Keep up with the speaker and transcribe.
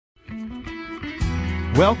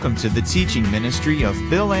Welcome to the teaching ministry of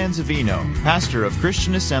Bill Anzavino, pastor of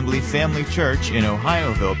Christian Assembly Family Church in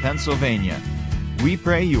Ohioville, Pennsylvania. We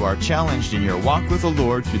pray you are challenged in your walk with the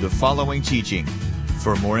Lord through the following teaching.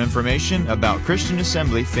 For more information about Christian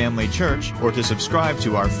Assembly Family Church or to subscribe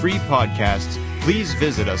to our free podcasts, please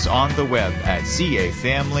visit us on the web at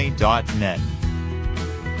cafamily.net.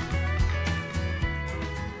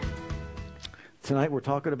 Tonight we're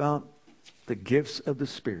talking about the gifts of the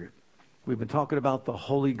Spirit. We've been talking about the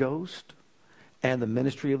Holy Ghost and the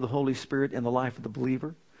ministry of the Holy Spirit in the life of the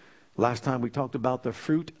believer. Last time we talked about the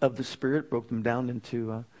fruit of the Spirit, broke them down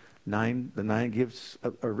into the nine gifts,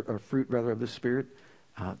 or fruit rather, of the Spirit,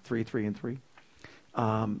 3, and 3.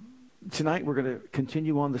 Tonight we're going to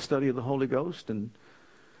continue on the study of the Holy Ghost and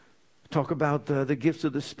talk about the gifts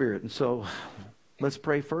of the Spirit. And so let's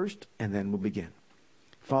pray first, and then we'll begin.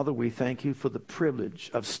 Father, we thank you for the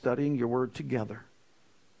privilege of studying your word together.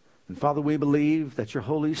 And Father, we believe that your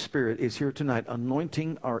Holy Spirit is here tonight,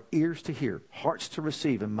 anointing our ears to hear, hearts to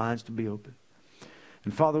receive, and minds to be open.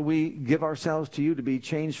 And Father, we give ourselves to you to be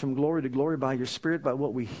changed from glory to glory by your Spirit, by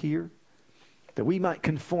what we hear, that we might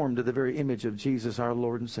conform to the very image of Jesus, our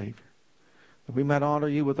Lord and Savior. That we might honor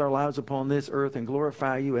you with our lives upon this earth and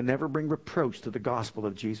glorify you and never bring reproach to the gospel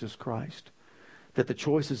of Jesus Christ. That the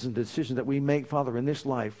choices and decisions that we make, Father, in this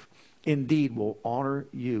life, indeed will honor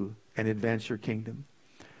you and advance your kingdom.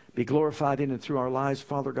 Be glorified in and through our lives,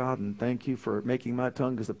 Father God, and thank you for making my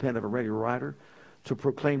tongue as the pen of a ready writer to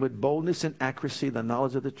proclaim with boldness and accuracy the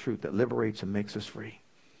knowledge of the truth that liberates and makes us free.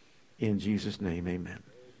 In Jesus' name, amen.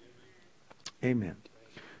 Amen.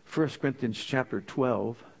 1 Corinthians chapter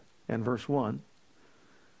 12 and verse 1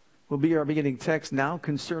 will be our beginning text. Now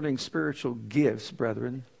concerning spiritual gifts,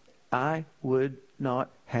 brethren, I would not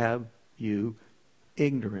have you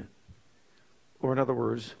ignorant. Or in other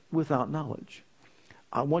words, without knowledge.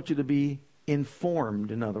 I want you to be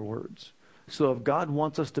informed, in other words. So if God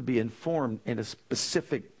wants us to be informed in a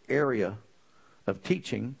specific area of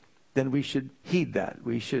teaching, then we should heed that.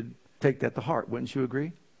 We should take that to heart. Wouldn't you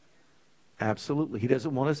agree? Absolutely. He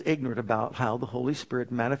doesn't want us ignorant about how the Holy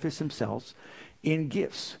Spirit manifests himself in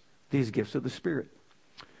gifts, these gifts of the Spirit.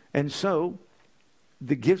 And so,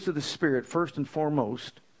 the gifts of the Spirit, first and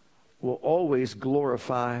foremost, will always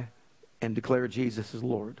glorify and declare Jesus as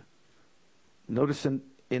Lord. Notice in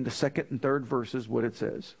the second and third verses what it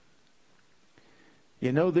says.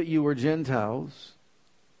 You know that you were Gentiles,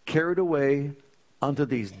 carried away unto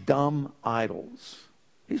these dumb idols.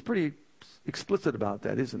 He's pretty explicit about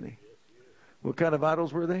that, isn't he? What kind of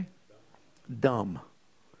idols were they? Dumb.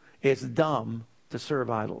 It's dumb to serve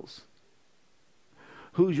idols.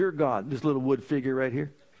 Who's your God? This little wood figure right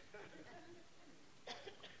here?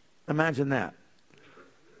 Imagine that.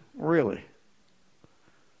 Really?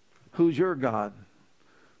 Who's your God?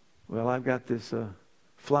 Well, I've got this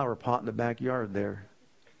flower pot in the backyard there.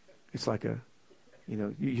 It's like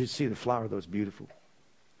you see the flower, though, it's beautiful.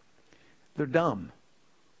 They're dumb.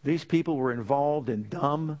 These people were involved in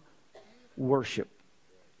dumb worship.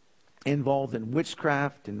 Involved in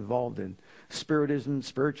witchcraft, involved in spiritism,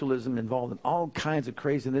 spiritualism, involved in all kinds of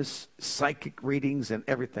craziness, psychic readings and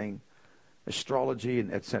everything, astrology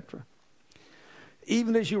and etc.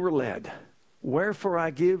 Even as you were led, wherefore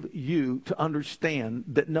I give you to understand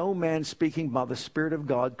that no man speaking by the Spirit of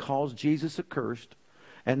God calls Jesus accursed,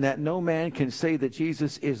 and that no man can say that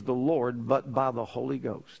Jesus is the Lord but by the Holy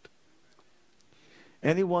Ghost.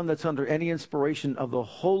 Anyone that's under any inspiration of the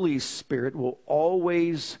Holy Spirit will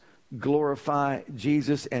always glorify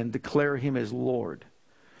Jesus and declare him as Lord.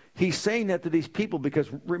 He's saying that to these people because,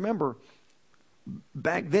 remember,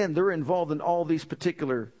 back then they're involved in all these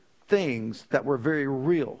particular things that were very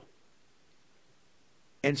real.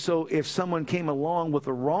 And so if someone came along with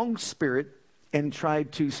a wrong spirit and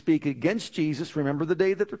tried to speak against Jesus, remember the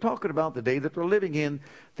day that they're talking about, the day that they're living in,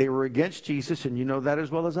 they were against Jesus, and you know that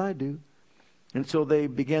as well as I do. And so they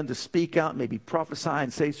began to speak out, maybe prophesy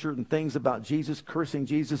and say certain things about Jesus, cursing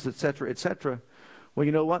Jesus, etc., etc. Well,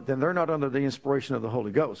 you know what? Then they're not under the inspiration of the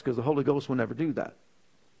Holy Ghost, because the Holy Ghost will never do that.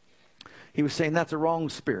 He was saying that's a wrong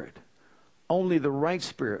spirit. Only the right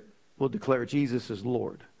spirit will declare Jesus as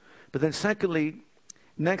Lord. But then secondly,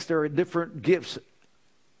 next there are different gifts,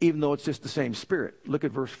 even though it's just the same Spirit. Look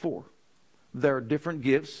at verse 4. There are different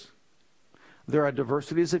gifts. There are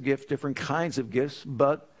diversities of gifts, different kinds of gifts,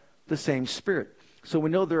 but the same Spirit. So we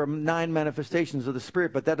know there are 9 manifestations of the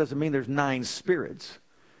Spirit, but that doesn't mean there's 9 spirits.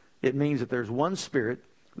 It means that there's one Spirit,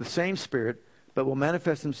 the same Spirit, but will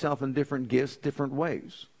manifest himself in different gifts, different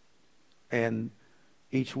ways. And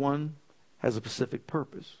each one has a specific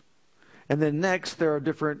purpose. And then next, there are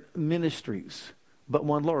different ministries, but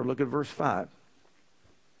one Lord. Look at verse 5.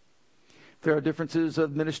 There are differences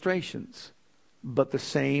of ministrations, but the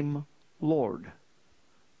same Lord.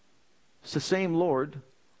 It's the same Lord.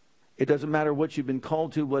 It doesn't matter what you've been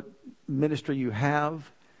called to, what ministry you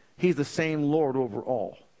have. He's the same Lord over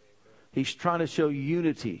all. He's trying to show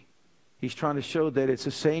unity. He's trying to show that it's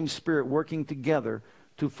the same Spirit working together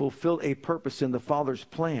to fulfill a purpose in the Father's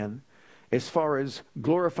plan as far as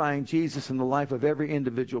glorifying Jesus in the life of every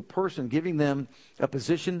individual person, giving them a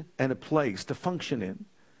position and a place to function in.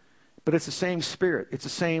 But it's the same Spirit. It's the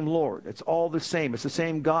same Lord. It's all the same. It's the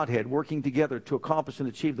same Godhead working together to accomplish and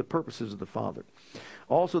achieve the purposes of the Father.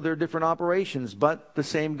 Also, there are different operations, but the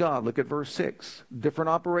same God. Look at verse 6. Different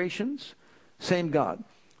operations, same God.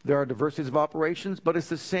 There are diversities of operations, but it's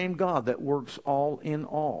the same God that works all in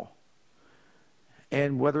all.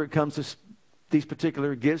 And whether it comes to these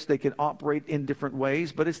particular gifts, they can operate in different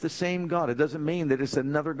ways, but it's the same God. It doesn't mean that it's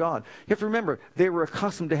another God. You have to remember, they were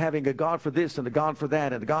accustomed to having a God for this and a God for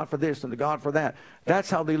that and a God for this and a God for that. That's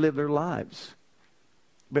how they live their lives.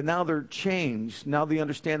 But now they're changed. Now they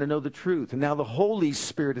understand and know the truth. And now the Holy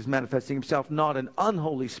Spirit is manifesting himself, not an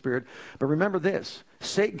unholy spirit. But remember this,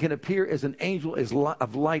 Satan can appear as an angel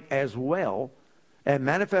of light as well and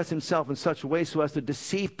manifest himself in such a way so as to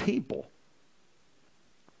deceive people.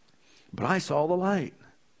 But I saw the light.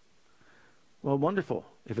 Well, wonderful.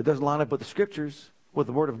 If it doesn't line up with the Scriptures, with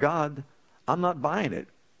the Word of God, I'm not buying it.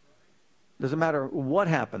 Doesn't matter what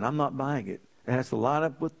happened, I'm not buying it. It has to line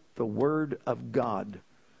up with the Word of God.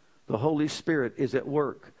 The Holy Spirit is at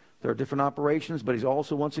work. There are different operations, but he's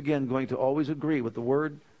also, once again, going to always agree with the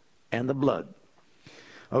Word and the blood.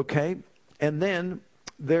 Okay? And then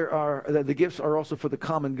the gifts are also for the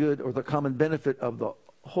common good or the common benefit of the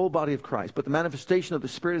whole body of Christ. But the manifestation of the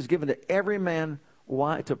Spirit is given to every man.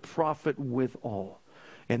 Why? To profit withal.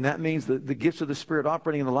 And that means that the gifts of the Spirit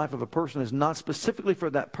operating in the life of a person is not specifically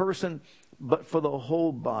for that person, but for the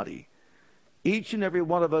whole body. Each and every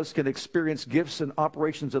one of us can experience gifts and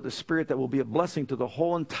operations of the Spirit that will be a blessing to the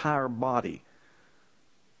whole entire body.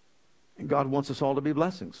 And God wants us all to be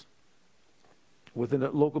blessings within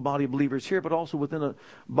a local body of believers here, but also within a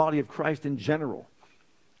body of Christ in general.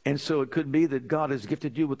 And so it could be that God has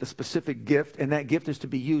gifted you with a specific gift, and that gift is to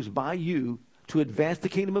be used by you to advance the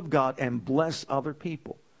kingdom of God and bless other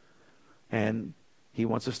people. And he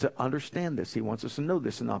wants us to understand this. He wants us to know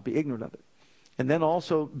this and not be ignorant of it. And then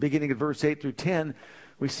also, beginning at verse 8 through 10,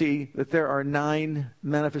 we see that there are 9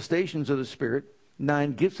 manifestations of the Spirit,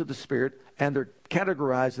 9 gifts of the Spirit, and they're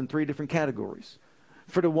categorized in 3 different categories.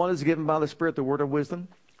 For the one is given by the Spirit the word of wisdom,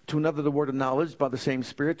 to another the word of knowledge by the same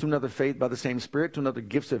Spirit, to another faith by the same Spirit, to another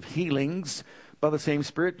gifts of healings by the same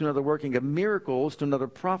Spirit, to another working of miracles, to another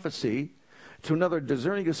prophecy, to another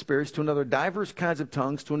discerning of spirits, to another diverse kinds of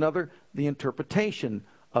tongues, to another the interpretation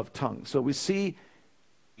of tongues. So we see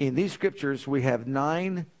in these scriptures we have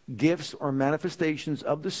 9 gifts or manifestations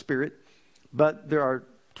of the Spirit, but there are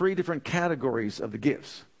 3 different categories of the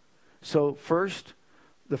gifts. So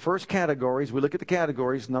the first categories, we look at the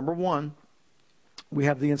categories. Number 1, we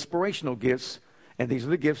have the inspirational gifts, and these are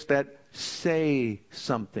the gifts that say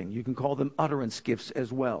something. You can call them utterance gifts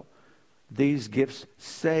as well. These gifts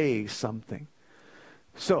say something.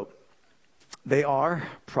 So, they are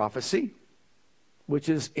prophecy, which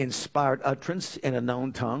is inspired utterance in a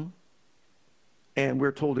known tongue. And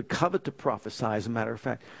we're told to covet to prophesy, as a matter of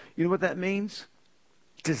fact. You know what that means?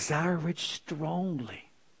 Desire it strongly.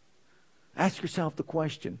 Ask yourself the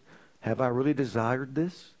question, have I really desired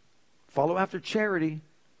this? Follow after charity,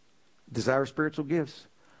 desire spiritual gifts,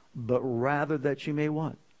 but rather that you may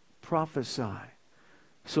what? Prophesy.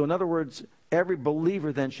 So in other words, every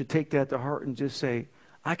believer then should take that to heart and just say,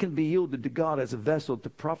 I can be yielded to God as a vessel to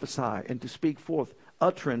prophesy and to speak forth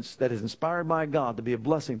utterance that is inspired by God to be a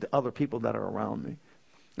blessing to other people that are around me.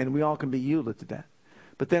 And we all can be yielded to that.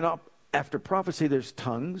 But then after prophecy, there's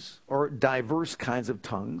tongues, or diverse kinds of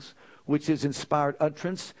tongues, which is inspired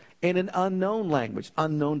utterance in an unknown language,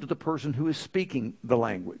 unknown to the person who is speaking the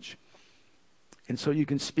language. And so you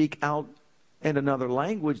can speak out in another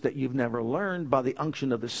language that you've never learned by the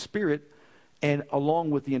unction of the Spirit, and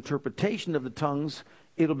along with the interpretation of the tongues,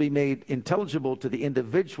 it'll be made intelligible to the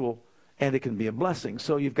individual, and it can be a blessing.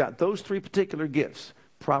 So you've got those 3 particular gifts: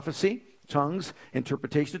 prophecy, tongues,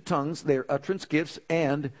 interpretation of tongues. They're utterance gifts,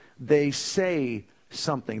 and they say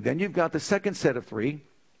something. Then you've got the second set of 3,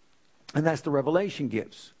 and that's the revelation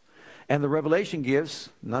gifts. And the revelation gifts,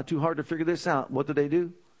 not too hard to figure this out. What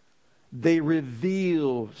do? They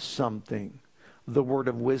reveal something. The word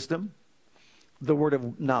of wisdom, the word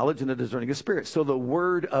of knowledge, and the discerning of spirits. So the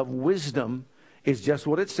word of wisdom is just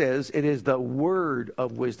what it says. It is the word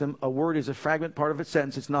of wisdom. A word is a fragment part of a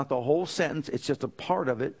sentence. It's not the whole sentence. It's just a part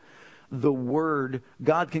of it. the word.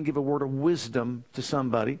 God can give a word of wisdom to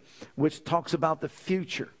somebody, which talks about the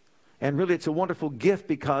future. And really, it's a wonderful gift,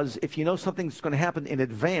 because if you know something's going to happen in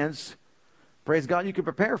advance, praise God, you can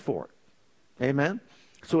prepare for it. Amen?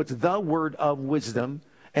 So it's the word of wisdom,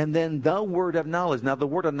 and then the word of knowledge. Now, the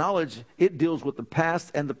word of knowledge, it deals with the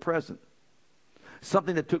past and the present.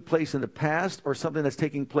 Something that took place in the past or something that's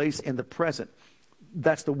taking place in the present.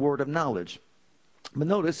 That's the word of knowledge. But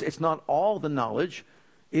notice, it's not all the knowledge.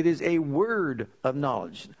 It is a word of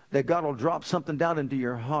knowledge, that God will drop something down into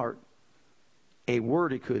your heart. A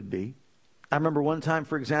word it could be. I remember one time,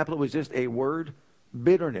 for example, it was just a word,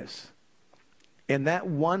 bitterness. And that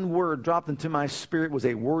one word dropped into my spirit was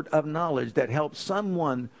a word of knowledge that helped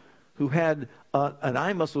someone who had an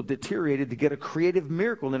eye muscle deteriorated to get a creative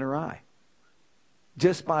miracle in her eye.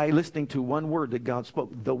 Just by listening to one word that God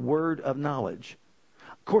spoke, the word of knowledge.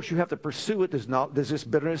 Of course, you have to pursue it. Does this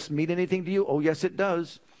bitterness mean anything to you? Oh, yes, it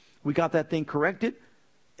does. We got that thing corrected,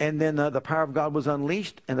 and then the power of God was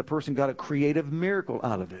unleashed, and the person got a creative miracle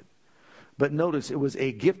out of it. But notice, it was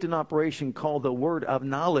a gift in operation called the word of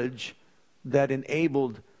knowledge that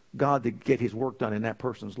enabled God to get his work done in that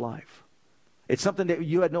person's life. It's something that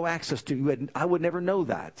you had no access to. I would never know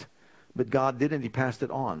that. But God did, and he passed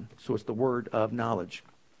it on. So it's the word of knowledge.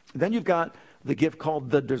 Then you've got the gift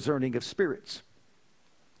called the discerning of spirits.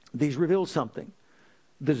 These reveal something.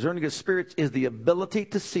 The discerning of spirits is the ability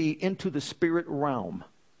to see into the spirit realm.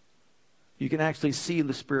 You can actually see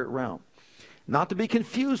the spirit realm. Not to be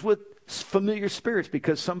confused with familiar spirits,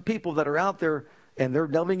 because some people that are out there and they're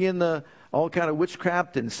delving in all kind of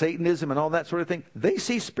witchcraft and Satanism and all that sort of thing, they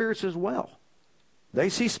see spirits as well. They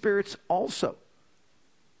see spirits also.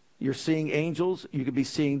 You're seeing angels. You could be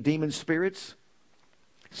seeing demon spirits.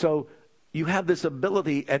 So you have this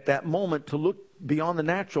ability at that moment to look beyond the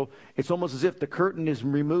natural. It's almost as if the curtain is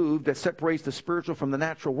removed that separates the spiritual from the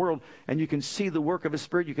natural world, and you can see the work of a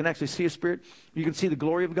spirit. You can actually see a spirit. You can see the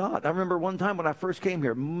glory of God. I remember one time when I first came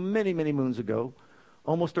here, many, many moons ago,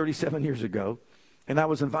 almost 37 years ago, and I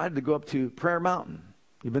was invited to go up to Prayer Mountain.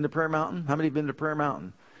 You've been to Prayer Mountain? How many have been to Prayer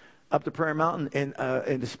Mountain? Up to Prayer Mountain,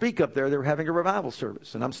 and to speak up there, they were having a revival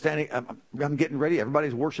service. And I'm standing, I'm getting ready.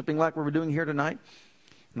 Everybody's worshiping like we're doing here tonight.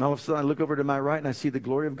 And all of a sudden, I look over to my right, and I see the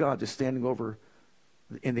glory of God just standing over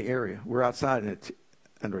in the area. We're outside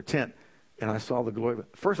under a tent, and I saw the glory.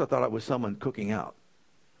 First, I thought it was someone cooking out.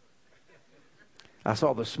 I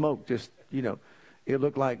saw the smoke just, it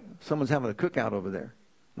looked like someone's having a cookout over there.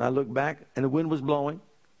 And I looked back, and the wind was blowing.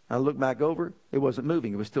 I looked back over. It wasn't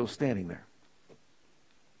moving. It was still standing there.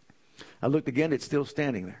 I looked again. It's still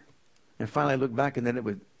standing there. And finally, I looked back, and then it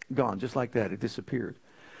was gone, just like that. It disappeared.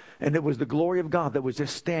 And it was the glory of God that was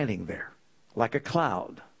just standing there, like a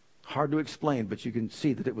cloud. Hard to explain, but you can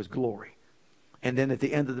see that it was glory. And then at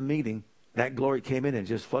the end of the meeting, that glory came in and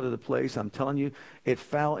just flooded the place. I'm telling you, it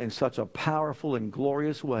fell in such a powerful and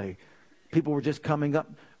glorious way. People were just coming up.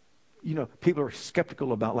 People are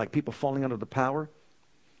skeptical about like people falling under the power.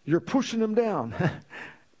 You're pushing them down.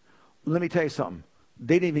 Let me tell you something.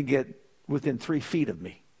 They didn't even get within 3 feet of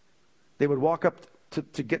me. They would walk up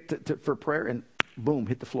to get for prayer, and boom,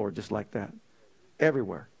 hit the floor just like that.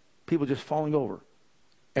 Everywhere. People just falling over.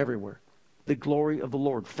 Everywhere. The glory of the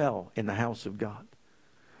Lord fell in the house of God.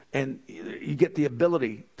 And you get the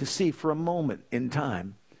ability to see for a moment in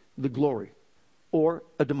time the glory, or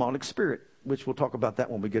a demonic spirit, which we'll talk about that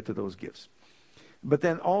when we get to those gifts. But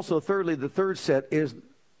then also, thirdly, the third set is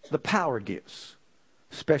the power gifts.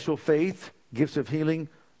 Special faith, gifts of healing,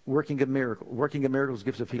 working of miracles,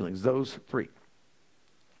 gifts of healings. Those 3.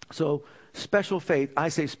 So special faith, I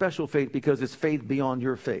say special faith because it's faith beyond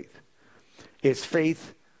your faith. It's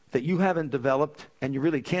faith that you haven't developed, and you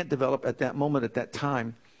really can't develop at that moment, at that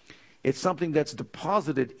time. It's something that's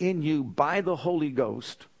deposited in you by the Holy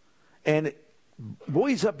Ghost, and it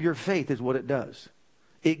buoys up your faith is what it does.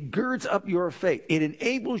 It girds up your faith. It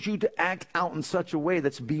enables you to act out in such a way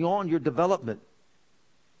that's beyond your development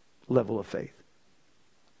level of faith.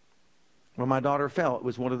 When my daughter fell, it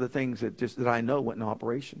was one of the things that I know went in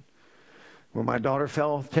operation. When my daughter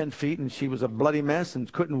fell 10 feet, and she was a bloody mess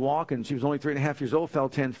and couldn't walk, and she was only 3.5 years old, fell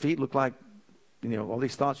 10 feet, looked like, all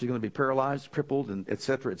these thoughts, she's going to be paralyzed, crippled, and et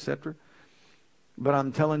cetera, et cetera. But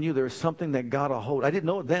I'm telling you, there's something that got a hold. I didn't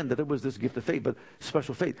know then that it was this gift of faith, but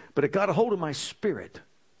special faith. But it got a hold of my spirit.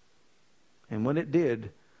 And when it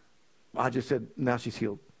did, I just said, now she's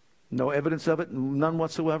healed. No evidence of it, none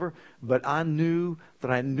whatsoever. But I knew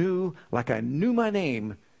that I knew, like I knew my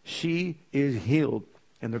name, she is healed.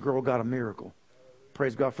 And the girl got a miracle.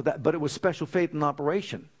 Praise God for that. But it was special faith in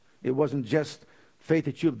operation. It wasn't just faith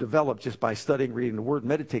that you have developed just by studying, reading the Word,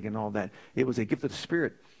 meditating, and all that. It was a gift of the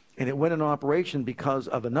Spirit. And it went into operation because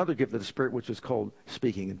of another gift of the Spirit, which is called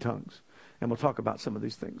speaking in tongues. And we'll talk about some of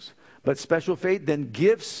these things. But special faith, then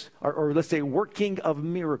gifts, or let's say working of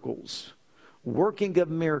miracles. Working of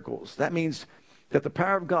miracles. That means that the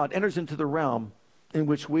power of God enters into the realm in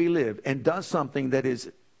which we live and does something that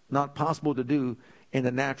is not possible to do in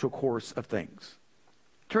the natural course of things.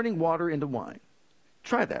 Turning water into wine.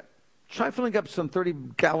 Try that. Try filling up some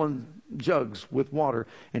 30-gallon jugs with water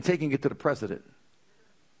and taking it to the president.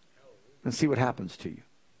 And see what happens to you.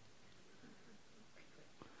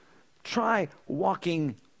 Try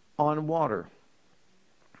walking on water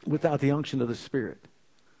without the unction of the Spirit.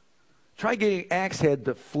 Try getting axe head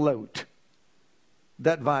to float.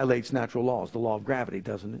 That violates natural laws, the law of gravity,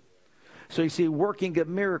 doesn't it? So you see, working of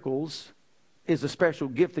miracles is a special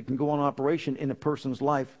gift that can go on operation in a person's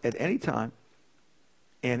life at any time,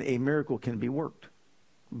 and a miracle can be worked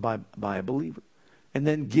by a believer. And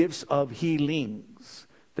then gifts of healings.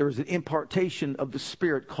 There is an impartation of the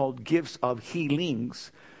Spirit called gifts of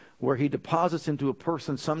healings, where he deposits into a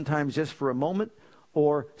person sometimes just for a moment,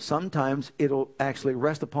 or sometimes it'll actually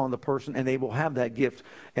rest upon the person and they will have that gift.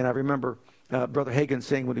 And I remember Brother Hagin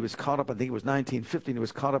saying when he was caught up, I think it was 1950, he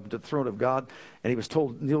was caught up to the throne of God, and he was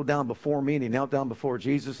told, kneel down before me, and he knelt down before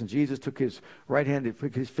Jesus, and Jesus took his right hand, he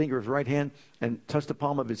took his finger of his right hand and touched the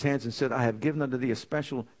palm of his hands and said, I have given unto thee a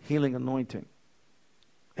special healing anointing.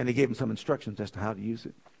 And he gave him some instructions as to how to use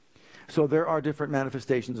it. So there are different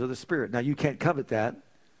manifestations of the Spirit. Now, you can't covet that.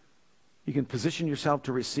 You can position yourself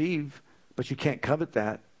to receive, but you can't covet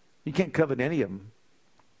that. You can't covet any of them.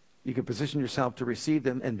 You can position yourself to receive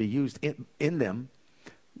them and be used in them,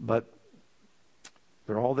 but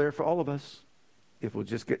they're all there for all of us if we'll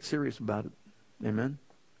just get serious about it. Amen?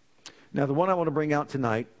 Now, the one I want to bring out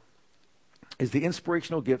tonight is the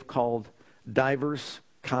inspirational gift called diverse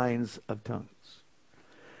kinds of tongues.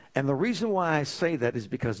 And the reason why I say that is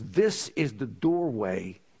because this is the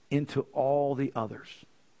doorway into all the others.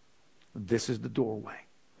 This is the doorway.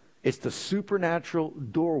 It's the supernatural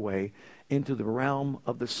doorway into the realm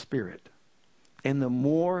of the Spirit. And the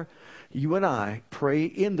more you and I pray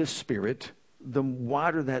in the Spirit, the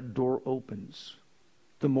wider that door opens,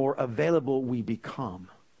 the more available we become.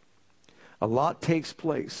 A lot takes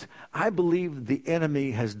place. I believe the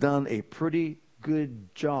enemy has done a pretty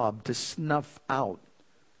good job to snuff out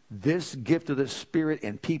this gift of the Spirit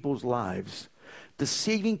in people's lives,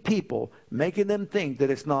 deceiving people, making them think that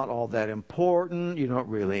it's not all that important, you don't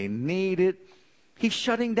really need it. He's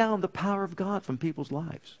shutting down the power of God from people's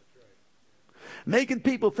lives. Making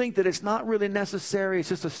people think that it's not really necessary, it's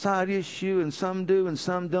just a side issue, and some do and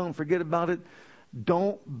some don't. Forget about it.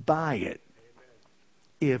 Don't buy it.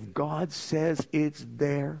 If God says it's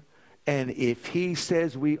there, and if he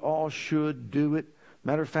says we all should do it,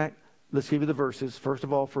 matter of fact, let's give you the verses. First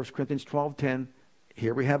of all, 1 Corinthians 12:10.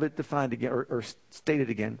 Here we have it defined again, or stated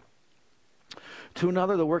again. To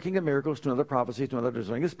another, the working of miracles. To another, prophecies. To another,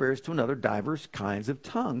 discerning of spirits. To another, diverse kinds of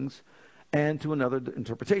tongues. And to another,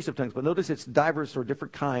 interpretation of tongues. But notice it's diverse or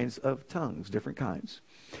different kinds of tongues. Different kinds.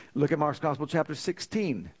 Look at Mark's Gospel, chapter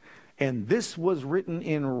 16. And this was written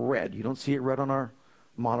in red. You don't see it red on our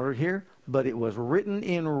monitor here, but it was written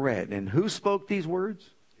in red. And who spoke these words?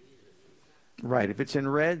 Right. If it's in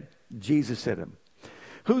red, Jesus said them.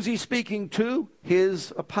 Who's he speaking to?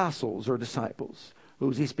 His apostles or disciples.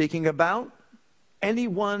 Who's he speaking about?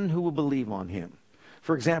 Anyone who will believe on him.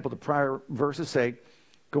 For example, the prior verses say,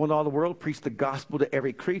 go into all the world, preach the gospel to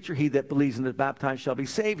every creature. He that believes and is baptized shall be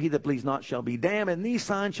saved. He that believes not shall be damned. And these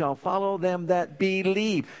signs shall follow them that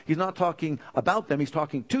believe. He's not talking about them. He's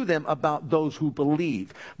talking to them about those who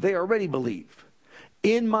believe. They already believe.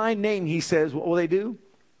 In my name, he says, what will they do?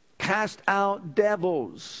 Cast out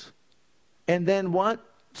devils. And then what?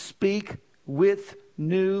 Speak with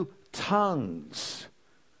new tongues.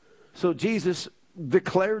 So Jesus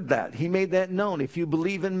declared that. He made that known. If you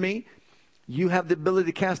believe in me, you have the ability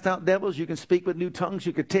to cast out devils. You can speak with new tongues.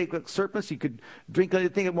 You could take serpents. You could drink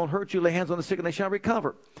anything that won't hurt you. Lay hands on the sick and they shall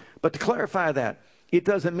recover. But to clarify that, it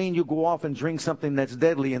doesn't mean you go off and drink something that's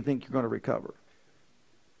deadly and think you're going to recover.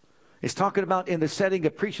 It's talking about in the setting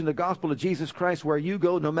of preaching the gospel of Jesus Christ, where you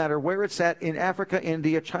go, no matter where it's at, in Africa,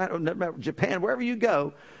 India, China, Japan, wherever you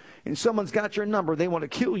go, and someone's got your number, they want to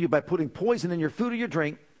kill you by putting poison in your food or your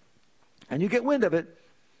drink, and you get wind of it,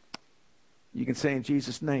 you can say in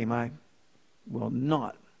Jesus' name, I will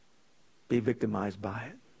not be victimized by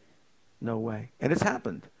it. No way. And it's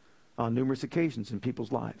happened on numerous occasions in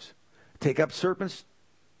people's lives. Take up serpents.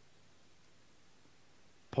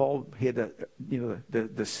 Paul had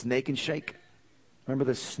the snake and shake. Remember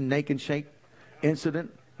the snake and shake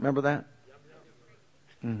incident? Remember that?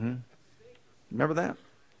 Mm-hmm. Remember that?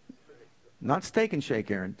 Not steak and shake,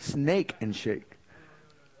 Aaron. Snake and shake.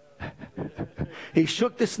 He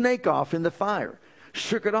shook the snake off in the fire.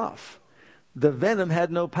 Shook it off. The venom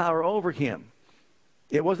had no power over him.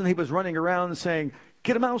 It wasn't he was running around saying,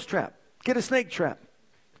 get a mouse trap, get a snake trap,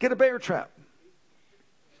 get a bear trap.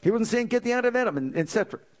 He wasn't saying get the antivenom, and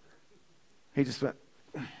etc. He just went.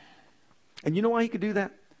 And you know why he could do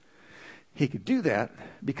that? He could do that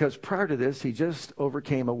because prior to this, he just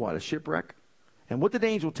overcame a shipwreck. And what did the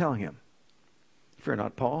angel tell him? Fear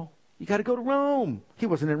not, Paul. You got to go to Rome. He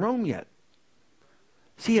wasn't in Rome yet.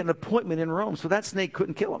 See, he had an appointment in Rome, so that snake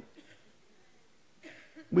couldn't kill him.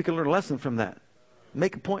 We can learn a lesson from that.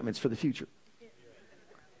 Make appointments for the future.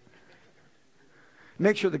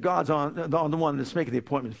 Make sure that God's on the one that's making the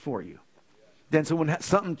appointment for you. Then so when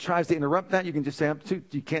something tries to interrupt that, you can just say,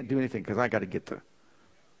 you can't do anything because I got to get to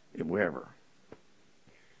wherever.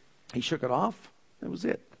 He shook it off. That was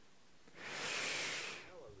it.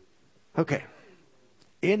 Okay.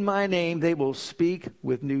 In my name they will speak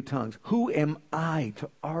with new tongues. Who am I to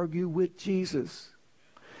argue with Jesus?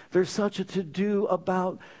 There's such a to-do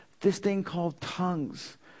about this thing called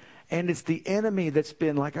tongues. And it's the enemy that's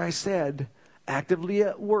been, like I said, actively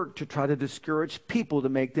at work to try to discourage people, to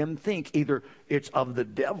make them think either it's of the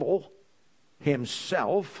devil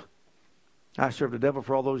himself. I served the devil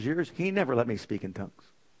for all those years. He never let me speak in tongues.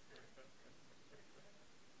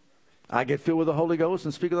 I get filled with the Holy Ghost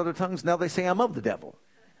and speak with other tongues. Now they say I'm of the devil.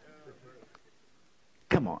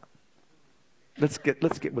 Come on. Let's get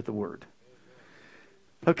with the word.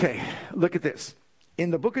 Okay, look at this.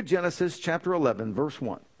 In the book of Genesis, chapter 11, verse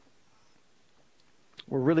 1.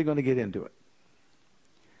 We're really going to get into it.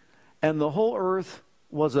 And the whole earth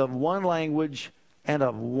was of one language and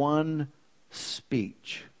of one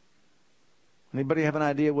speech. Anybody have an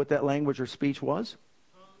idea what that language or speech was?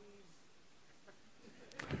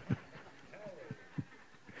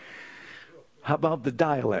 How about the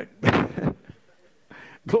dialect?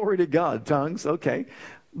 Glory to God, tongues. Okay.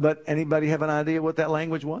 But anybody have an idea what that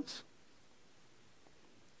language was?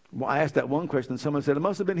 Well, I asked that one question, and someone said it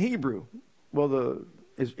must have been Hebrew. Well,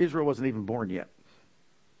 Israel wasn't even born yet.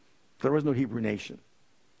 There was no Hebrew nation.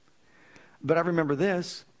 But I remember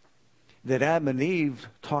this, that Adam and Eve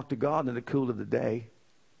talked to God in the cool of the day.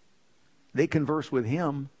 They conversed with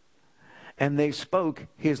him, and they spoke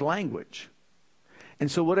his language. And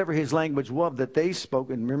so whatever his language was that they spoke,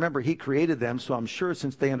 and remember, he created them, so I'm sure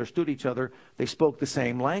since they understood each other, they spoke the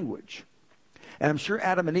same language. And I'm sure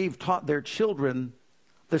Adam and Eve taught their children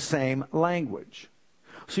the same language.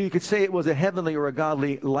 So you could say it was a heavenly or a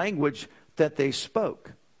godly language that they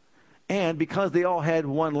spoke. And because they all had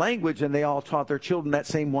one language and they all taught their children that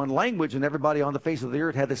same one language, and everybody on the face of the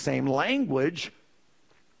earth had the same language,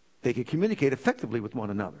 they could communicate effectively with one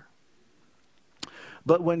another.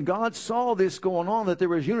 But when God saw this going on, that there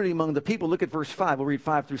was unity among the people, look at verse 5. We'll read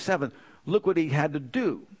 5 through 7. Look what he had to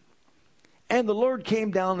do. And the Lord came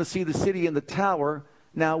down to see the city and the tower.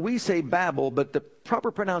 Now we say Babel, but the proper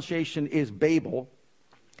pronunciation is Babel,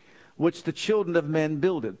 which the children of men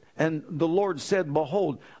builded. And the Lord said,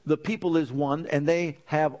 behold, the people is one, and they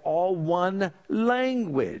have all one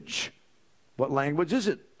language. What language is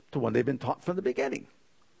it? The one they've been taught from the beginning.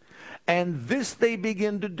 And this they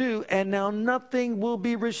begin to do, and now nothing will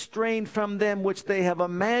be restrained from them which they have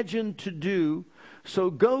imagined to do. So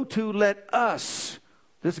go to, let us.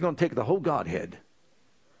 This is going to take the whole Godhead.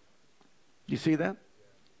 You see that?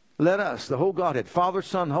 Let us, the whole Godhead, Father,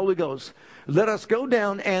 Son, Holy Ghost, let us go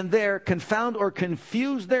down and there confound or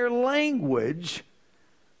confuse their language,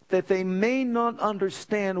 that they may not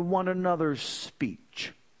understand one another's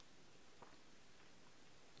speech.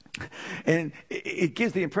 And it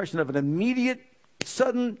gives the impression of an immediate,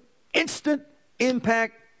 sudden, instant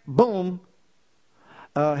impact, boom.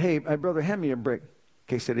 Hey, my brother, hand me a brick.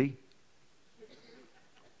 Quesadilla.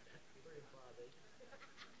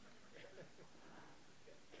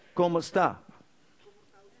 ¿Cómo está?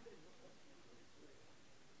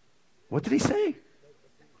 What did he say?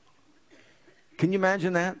 Can you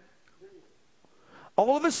imagine that?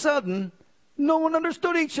 All of a sudden, no one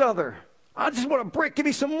understood each other. I just want a brick. Give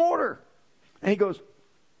me some mortar. And he goes,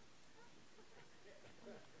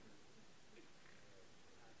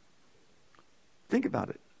 think about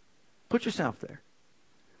it. Put yourself there.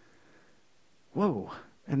 Whoa.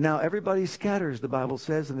 And now everybody scatters, the Bible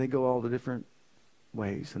says, and they go all the different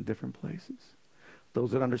ways and different places.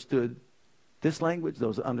 Those that understood this language,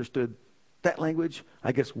 those that understood that language,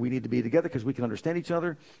 I guess we need to be together because we can understand each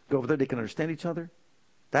other. Go over there, they can understand each other.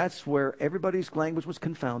 That's where everybody's language was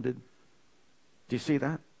confounded. Do you see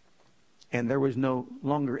that? And there was no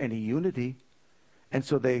longer any unity. And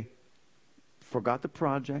so they forgot the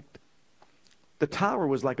project. The tower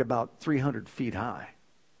was like about 300 feet high.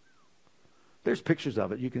 There's pictures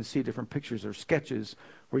of it. You can see different pictures or sketches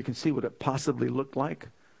where you can see what it possibly looked like,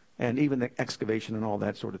 and even the excavation and all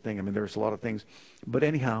that sort of thing. I mean, there's a lot of things. But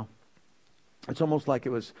anyhow, it's almost like it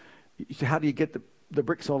was, how do you get the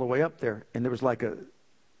bricks all the way up there? And there was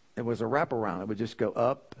it was a wraparound. It would just go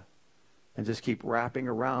up and just keep wrapping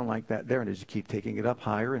around like that there, and it just keep taking it up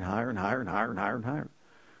higher and higher and higher and higher and higher and higher.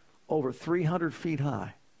 Over 300 feet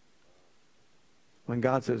high. When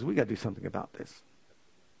God says, we got to do something about this.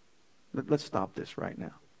 Let's stop this right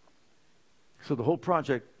now. So the whole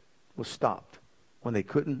project was stopped when they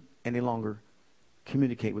couldn't any longer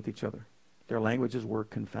communicate with each other. Their languages were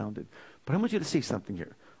confounded. But I want you to see something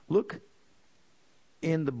here. Look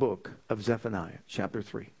in the book of Zephaniah, chapter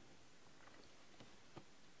 3.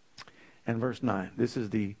 And verse 9. This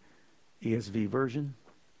is the ESV version,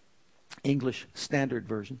 English Standard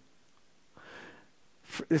Version.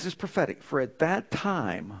 This is prophetic. For at that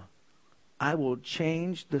time, I will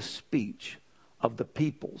change the speech of the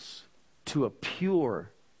peoples to a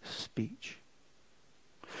pure speech,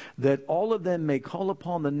 that all of them may call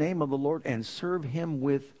upon the name of the Lord and serve him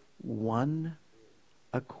with one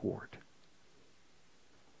accord.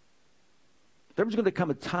 There's going to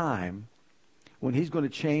come a time when he's going to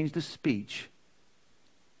change the speech,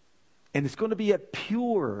 and it's going to be a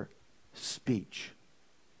pure speech.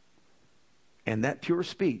 And that pure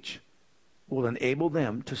speech will enable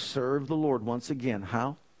them to serve the Lord once again.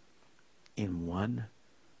 How? In one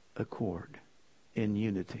accord, in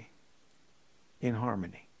unity, in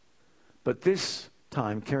harmony. But this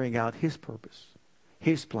time carrying out his purpose,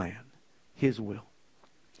 his plan, his will.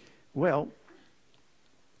 Well,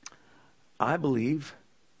 I believe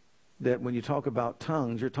that when you talk about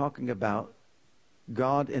tongues, you're talking about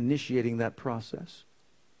God initiating that process.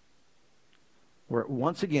 Where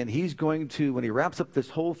once again, he's going to, when he wraps up this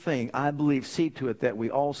whole thing, I believe, see to it that we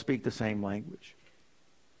all speak the same language.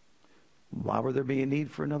 Why would there be a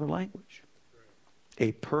need for another language?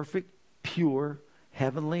 A perfect, pure,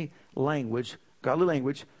 heavenly language, godly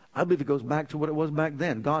language, I believe it goes back to what it was back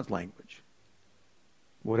then, God's language.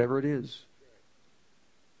 Whatever it is.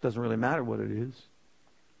 Doesn't really matter what it is.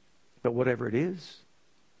 But whatever it is,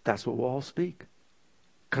 that's what we'll all speak.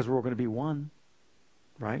 Because we're all going to be one.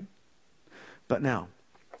 Right? But now,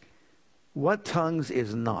 what tongues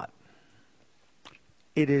is not?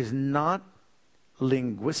 It is not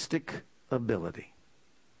linguistic ability.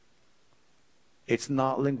 It's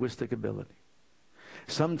not linguistic ability.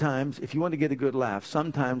 Sometimes, if you want to get a good laugh,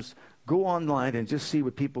 sometimes go online and just see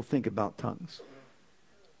what people think about tongues.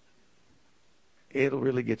 It'll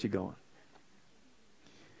really get you going.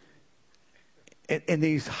 And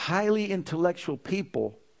these highly intellectual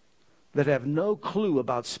people that have no clue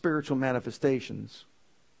about spiritual manifestations.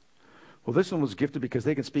 Well, this one was gifted because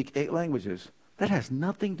they can speak 8 languages. That has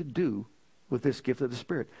nothing to do with this gift of the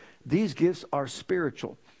Spirit. These gifts are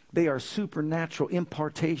spiritual. They are supernatural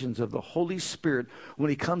impartations of the Holy Spirit when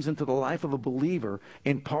he comes into the life of a believer,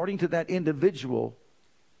 imparting to that individual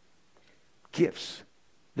gifts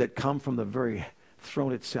that come from the very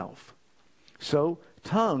throne itself. So,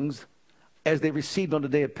 tongues, as they received on the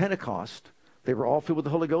day of Pentecost, they were all filled with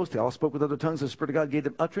the Holy Ghost. They all spoke with other tongues. The Spirit of God gave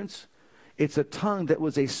them utterance. It's a tongue that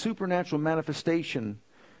was a supernatural manifestation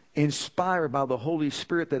inspired by the Holy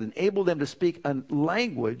Spirit that enabled them to speak a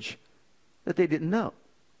language that they didn't know.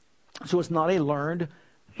 So it's not a learned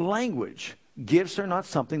language. Gifts are not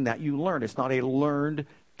something that you learn. It's not a learned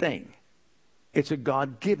thing. It's a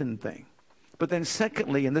God-given thing. But then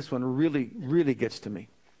secondly, and this one really, really gets to me,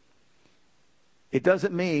 it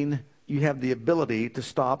doesn't mean you have the ability to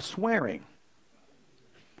stop swearing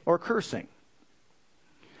or cursing.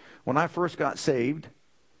 When I first got saved,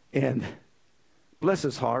 and bless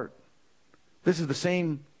his heart, this is the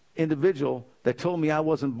same individual that told me I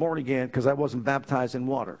wasn't born again because I wasn't baptized in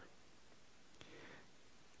water.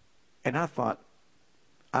 And I thought,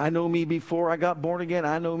 I know me before I got born again.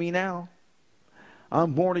 I know me now.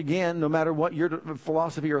 I'm born again no matter what your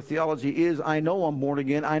philosophy or theology is. I know I'm born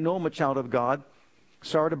again. I know I'm a child of God.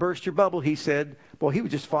 Sorry to burst your bubble, he said. Well, he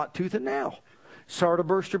just fought tooth and nail. Sorry to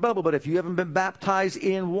burst your bubble, but if you haven't been baptized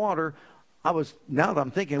in water, now that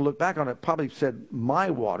I'm thinking, look back on it, probably said my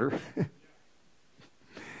water.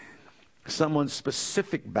 Someone's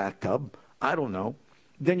specific bathtub, I don't know.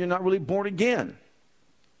 Then you're not really born again.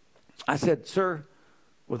 I said, sir,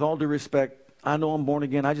 with all due respect, I know I'm born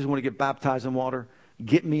again. I just want to get baptized in water.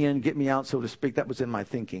 Get me in, get me out, so to speak. That was in my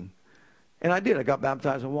thinking. And I did. I got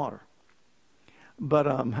baptized in water. But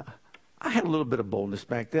I had a little bit of boldness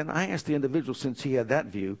back then. I asked the individual, since he had that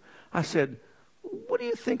view, I said, what do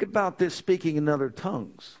you think about this speaking in other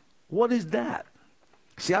tongues? What is that?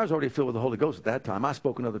 See, I was already filled with the Holy Ghost at that time. I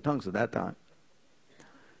spoke in other tongues at that time.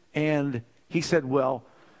 And he said, well,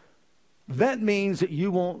 that means that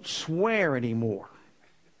you won't swear anymore.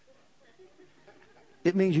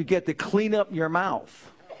 It means you get to clean up your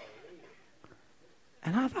mouth.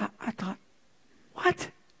 And I thought, what?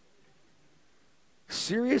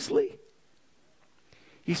 Seriously?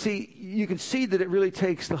 You see, you can see that it really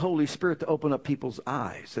takes the Holy Spirit to open up people's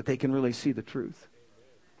eyes, that they can really see the truth.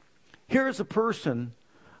 Here is a person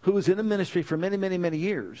who was in the ministry for many, many, many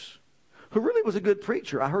years, who really was a good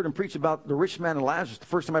preacher. I heard him preach about the rich man and Lazarus, the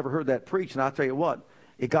first time I ever heard that preach, and I'll tell you what,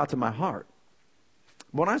 it got to my heart.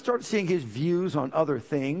 When I started seeing his views on other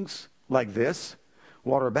things like this,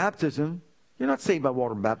 water baptism, you're not saved by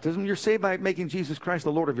water baptism. You're saved by making Jesus Christ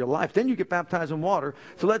the Lord of your life. Then you get baptized in water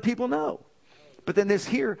to let people know. But then this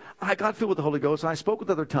here, I got filled with the Holy Ghost, and I spoke with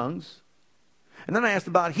other tongues. And then I asked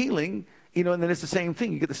about healing, and then it's the same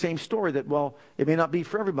thing. You get the same story that, well, it may not be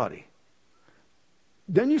for everybody.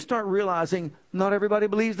 Then you start realizing not everybody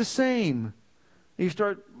believes the same. You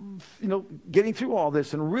start, getting through all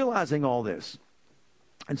this and realizing all this.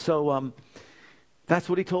 And so that's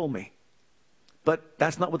what he told me. But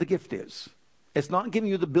that's not what the gift is. It's not giving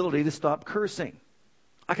you the ability to stop cursing.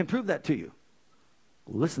 I can prove that to you.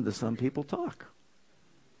 Listen to some people talk.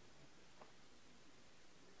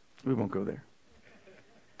 We won't go there.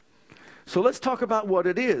 So let's talk about what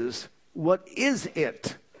it is. What is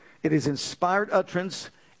it? It is inspired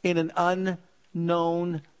utterance in an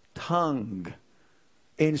unknown tongue.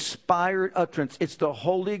 Inspired utterance. It's the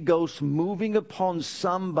Holy Ghost moving upon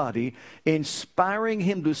somebody, inspiring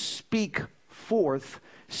him to speak forth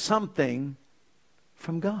something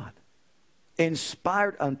from God.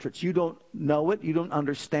 Inspired utterance. You don't know it, you don't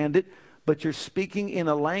understand it, but you're speaking in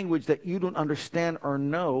a language that you don't understand or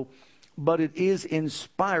know, but it is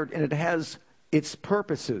inspired and it has its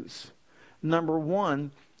purposes. Number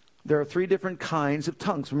one, there are 3 different kinds of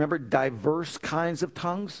tongues. Remember, diverse kinds of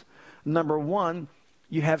tongues? Number one,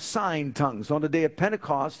 you have sign tongues. On the day of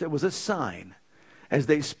Pentecost, it was a sign. As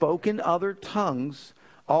they spoke in other tongues,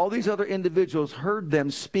 all these other individuals heard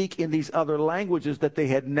them speak in these other languages that they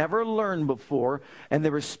had never learned before, and they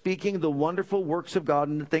were speaking the wonderful works of God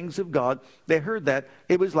and the things of God. They heard that.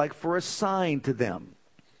 It was like for a sign to them.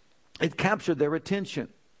 It captured their attention.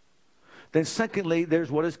 Then secondly,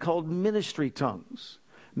 there's what is called ministry tongues.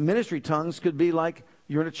 Ministry tongues could be like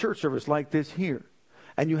you're in a church service like this here,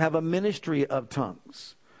 and you have a ministry of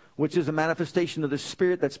tongues, which is a manifestation of the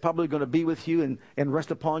Spirit that's probably going to be with you and rest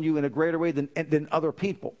upon you in a greater way than other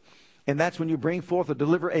people. And that's when you bring forth or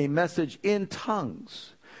deliver a message in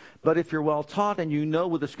tongues. But if you're well taught and you know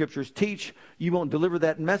what the Scriptures teach, you won't deliver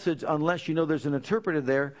that message unless you know there's an interpreter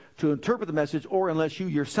there to interpret the message, or unless you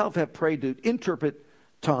yourself have prayed to interpret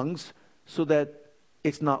tongues so that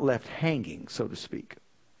it's not left hanging, so to speak.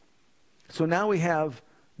 So now we have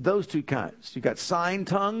those 2 kinds. You've got sign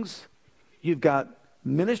tongues. You've got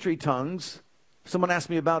ministry tongues. Someone asked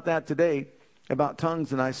me about that today, about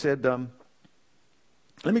tongues, and I said,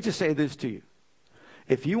 let me just say this to you.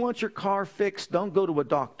 If you want your car fixed, don't go to a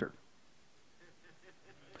doctor.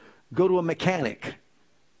 Go to a mechanic.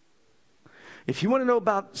 If you want to know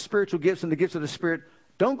about spiritual gifts and the gifts of the Spirit,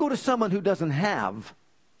 don't go to someone who doesn't have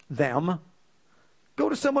them. Go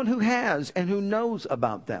to someone who has and who knows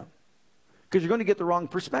about them. Because you're going to get the wrong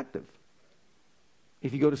perspective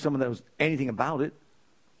if you go to someone that knows anything about it.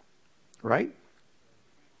 Right?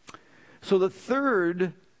 So the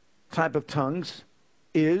third type of tongues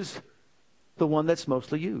is the one that's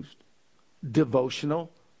mostly used.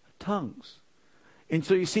 Devotional tongues. And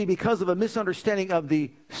so you see, because of a misunderstanding of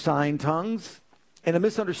the sign tongues and a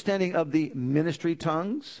misunderstanding of the ministry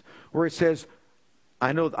tongues, where it says,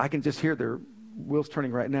 I know I can just hear their wheels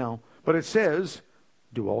turning right now, but it says,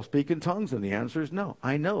 do all speak in tongues? And the answer is no.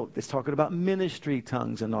 I know. It's talking about ministry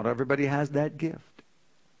tongues, and not everybody has that gift.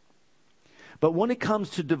 But when it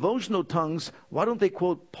comes to devotional tongues, why don't they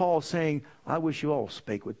quote Paul saying, I wish you all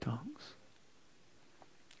spake with tongues?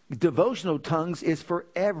 Devotional tongues is for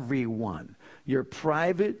everyone. Your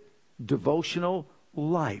private devotional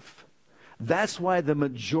life. That's why the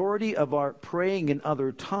majority of our praying in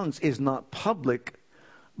other tongues is not public,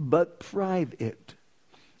 but private.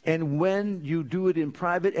 And when you do it in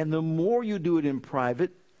private, and the more you do it in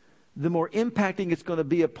private, the more impacting it's going to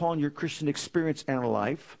be upon your Christian experience and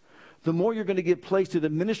life. The more you're going to give place to the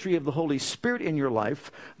ministry of the Holy Spirit in your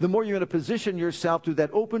life, the more you're going to position yourself through that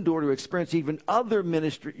open door to experience even other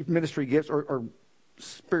ministry gifts or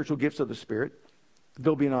spiritual gifts of the Spirit.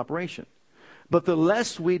 They'll be in operation. But the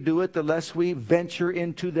less we do it, the less we venture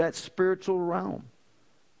into that spiritual realm.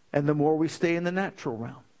 And the more we stay in the natural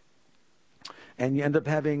realm. And you end up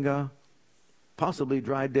having possibly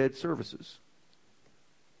dry dead services.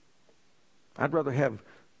 I'd rather have,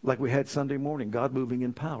 like we had Sunday morning, God moving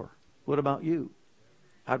in power. What about you?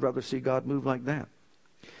 I'd rather see God move like that.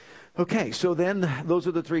 Okay, so then those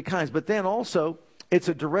are the three kinds. But then also, it's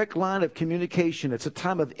a direct line of communication. It's a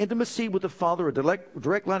time of intimacy with the Father, a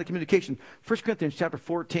direct line of communication. 1 Corinthians chapter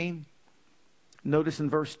 14, notice in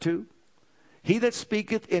verse 2. He that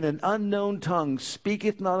speaketh in an unknown tongue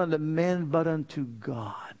speaketh not unto men, but unto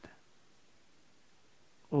God.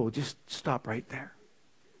 Oh, just stop right there.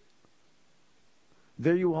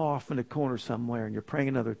 There you are off in a corner somewhere, and you're praying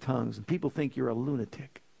in other tongues, and people think you're a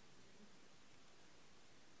lunatic.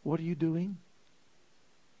 What are you doing?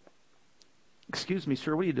 Excuse me,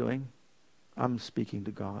 sir, what are you doing? I'm speaking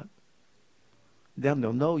to God. Then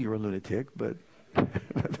they'll know you're a lunatic, but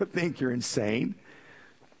they'll think you're insane.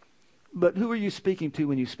 But who are you speaking to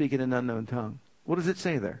when you speak in an unknown tongue? What does it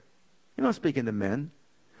say there? You're not speaking to men.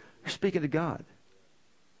 You're speaking to God.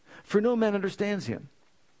 For no man understands him,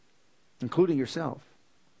 including yourself.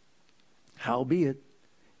 Howbeit,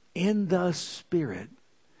 in the Spirit,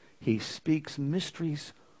 he speaks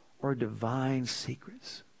mysteries or divine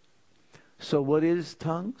secrets. So what is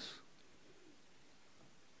tongues?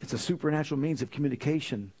 It's a supernatural means of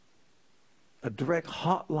communication, a direct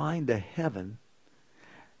hotline to heaven,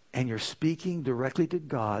 and you're speaking directly to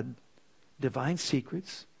God, divine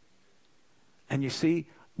secrets. And you see,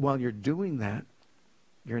 while you're doing that,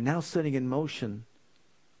 you're now setting in motion,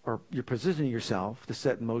 or you're positioning yourself to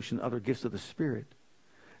set in motion other gifts of the Spirit.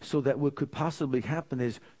 So that what could possibly happen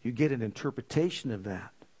is you get an interpretation of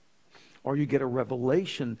that. Or you get a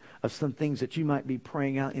revelation of some things that you might be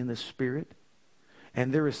praying out in the Spirit.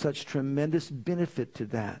 And there is such tremendous benefit to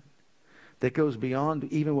that that goes beyond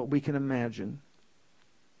even what we can imagine.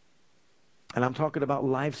 And I'm talking about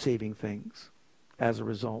life-saving things as a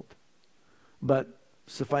result. But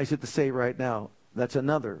suffice it to say right now, that's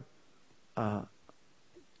another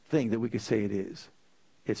thing that we could say it is.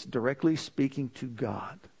 It's directly speaking to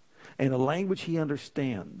God in a language he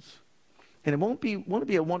understands. And it won't it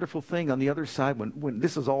be a wonderful thing on the other side when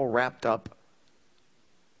this is all wrapped up?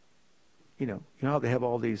 You know how they have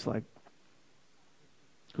all these, like,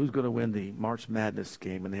 who's going to win the March Madness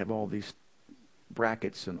game, and they have all these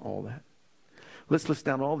brackets and all that. Let's list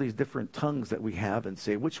down all these different tongues that we have and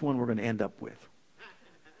say which one we're going to end up with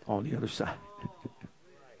on the other side.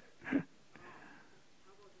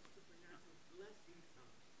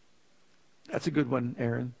 That's a good one,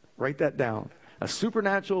 Aaron. Write that down. A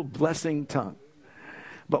supernatural blessing tongue.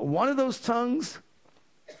 But one of those tongues,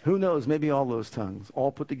 who knows, maybe all those tongues,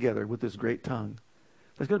 all put together with this great tongue.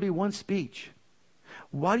 There's going to be one speech.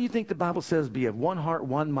 Why do you think the Bible says be of one heart,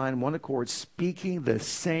 one mind, one accord, speaking the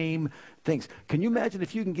same things? Can you imagine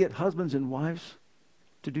if you can get husbands and wives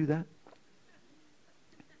to do that?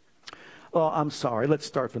 Oh, I'm sorry. Let's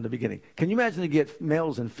start from the beginning. Can you imagine to get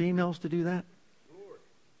males and females to do that?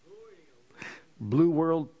 Blue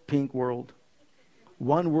world, pink world.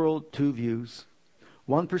 One world, two views.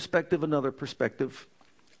 One perspective, another perspective.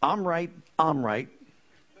 I'm right,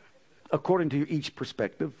 according to each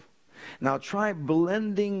perspective. Now try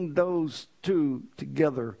blending those two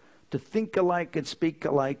together to think alike and speak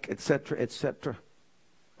alike, etc., etc.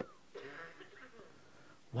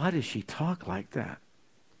 Why does she talk like that?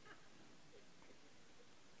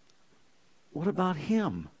 What about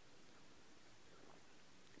him?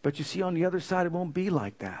 But you see, on the other side, it won't be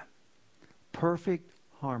like that. Perfect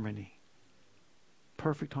harmony.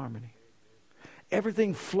 Perfect harmony.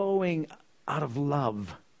 Everything flowing out of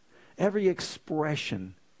love. Every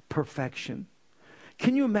expression, perfection.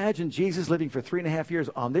 Can you imagine Jesus living for 3.5 years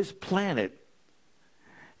on this planet,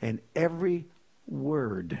 and every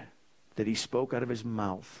word that he spoke out of his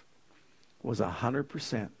mouth was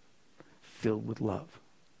 100% filled with love?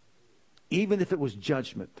 Even if it was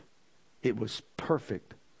judgment, it was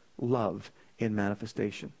perfect love in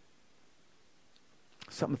manifestation.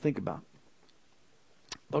 Something to think about.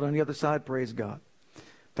 But on the other side, praise God.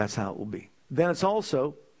 That's how it will be. Then it's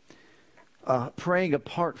also praying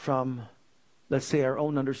apart from, let's say, our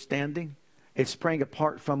own understanding. It's praying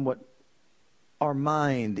apart from what our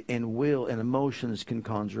mind and will and emotions can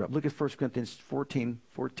conjure up. Look at 1 Corinthians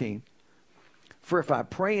 14:14. For if I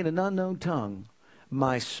pray in an unknown tongue,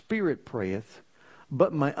 my spirit prayeth,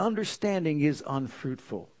 but my understanding is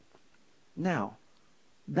unfruitful. Now,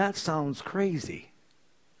 that sounds crazy.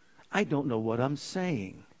 I don't know what I'm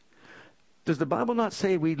saying. Does the Bible not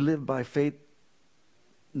say we live by faith,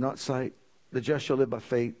 not sight? The just shall live by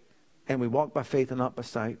faith, and we walk by faith and not by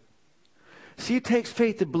sight. See, it takes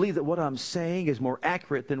faith to believe that what I'm saying is more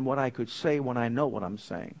accurate than what I could say when I know what I'm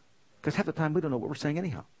saying. Because half the time we don't know what we're saying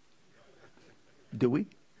anyhow. Do we?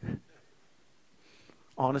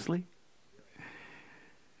 Honestly.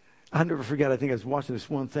 I'll never forget, I think I was watching this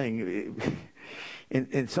one thing,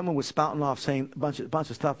 and someone was spouting off saying a bunch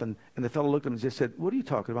of stuff, and the fellow looked at him and just said, "What are you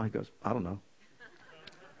talking about?" He goes, "I don't know.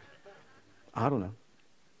 I don't know."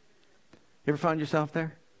 You ever find yourself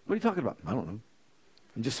there? What are you talking about? I don't know.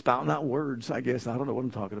 I'm just spouting out words, I guess. I don't know what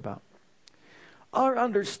I'm talking about. Our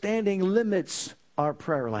understanding limits our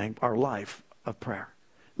prayer life, our life of prayer.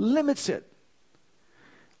 Limits it.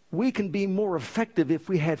 We can be more effective if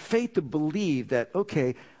we had faith to believe that,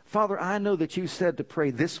 okay, Father, I know that you said to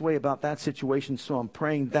pray this way about that situation, so I'm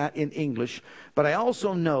praying that in English. But I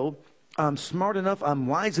also know I'm smart enough, I'm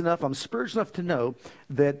wise enough, I'm spiritual enough to know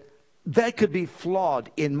that that could be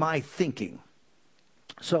flawed in my thinking.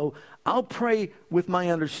 So I'll pray with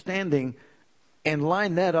my understanding and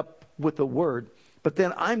line that up with the Word. But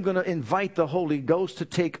then I'm going to invite the Holy Ghost to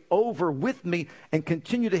take over with me and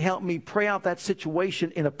continue to help me pray out that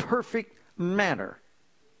situation in a perfect manner.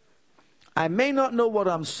 I may not know what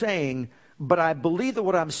I'm saying, but I believe that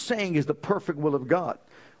what I'm saying is the perfect will of God.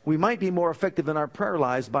 We might be more effective in our prayer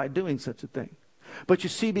lives by doing such a thing. But you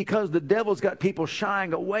see, because the devil's got people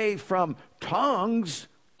shying away from tongues,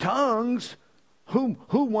 who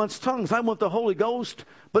wants tongues? I want the Holy Ghost,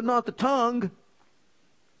 but not the tongue.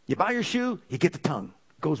 You buy your shoe, you get the tongue.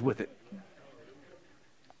 Goes with it.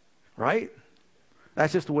 Right?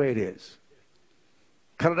 That's just the way it is.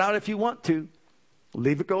 Cut it out if you want to.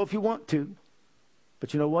 Leave it go if you want to.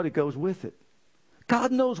 But you know what? It goes with it.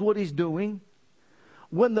 God knows what he's doing.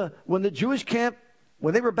 When the Jewish camp,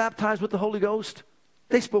 when they were baptized with the Holy Ghost,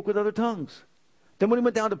 they spoke with other tongues. Then when he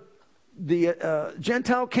went down to the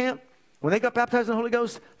Gentile camp, when they got baptized in the Holy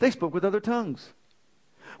Ghost, they spoke with other tongues.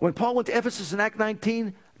 When Paul went to Ephesus in Acts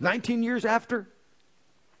 19 years after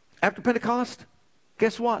Pentecost,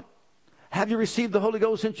 guess what? Have you received the Holy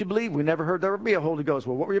Ghost since you believe? We never heard there would be a Holy Ghost.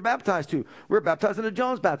 Well, what were you baptized to? We were baptized into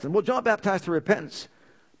John's baptism. Well, John baptized to repentance.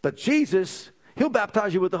 But Jesus, he'll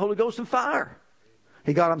baptize you with the Holy Ghost and fire.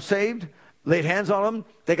 He got them saved, laid hands on them,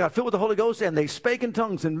 they got filled with the Holy Ghost, and they spake in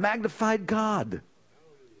tongues and magnified God.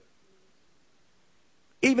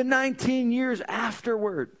 Even 19 years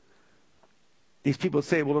afterward. These people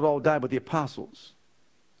say, well, it all died with the apostles.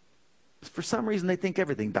 For some reason, they think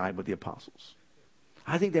everything died with the apostles.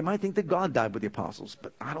 I think they might think that God died with the apostles,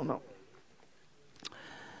 but I don't know.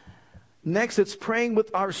 Next, it's praying with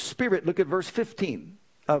our spirit. Look at verse 15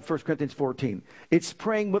 of 1 Corinthians 14. It's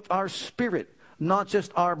praying with our spirit, not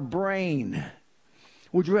just our brain.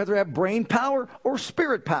 Would you rather have brain power or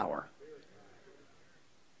spirit power?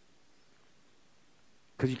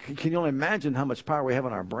 Because you can only imagine how much power we have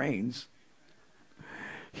in our brains.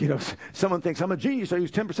 You know, someone thinks, I'm a genius, I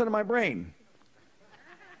use 10% of my brain.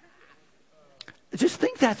 Just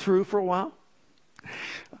think that through for a while.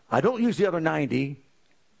 I don't use the other 90,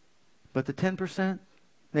 but the 10%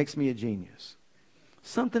 makes me a genius.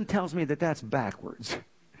 Something tells me that that's backwards.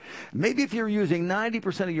 Maybe if you're using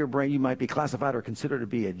 90% of your brain, you might be classified or considered to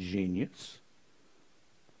be a genius.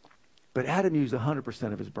 But Adam used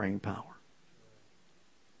 100% of his brain power.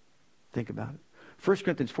 Think about it. 1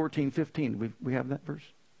 Corinthians 14:15. We have that verse?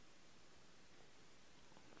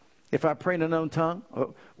 If I pray in an unknown tongue,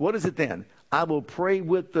 what is it then? I will pray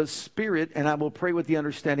with the Spirit, and I will pray with the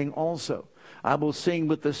understanding also. I will sing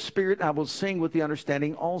with the Spirit, I will sing with the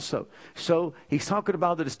understanding also. So he's talking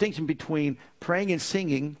about the distinction between praying and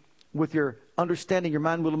singing with your understanding, your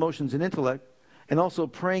mind, will, emotions, and intellect, and also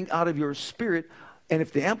praying out of your spirit. And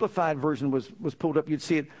if the Amplified version was pulled up, you'd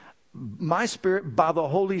see it. My spirit, by the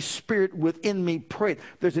Holy Spirit within me, pray.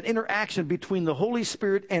 There's an interaction between the Holy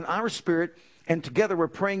Spirit and our spirit, and together we're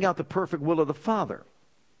praying out the perfect will of the Father.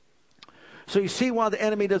 So you see why the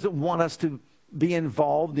enemy doesn't want us to be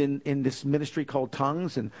involved in this ministry called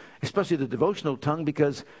tongues, and especially the devotional tongue,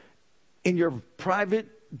 because in your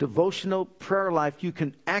private devotional prayer life, you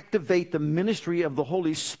can activate the ministry of the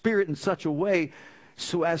Holy Spirit in such a way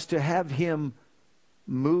so as to have him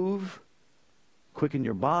move, quicken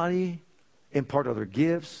your body, impart other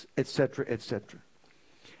gifts, etc., etc.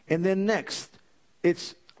 And then next,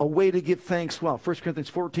 it's a way to give thanks. Well, 1 Corinthians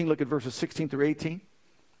 14, look at verses 16 through 18.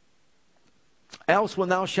 Else when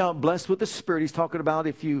thou shalt bless with the Spirit, he's talking about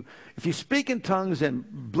if you speak in tongues and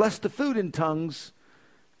bless the food in tongues,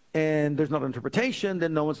 and there's not interpretation,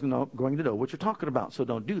 then no one's going to know what you're talking about. So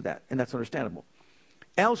don't do that, and that's understandable.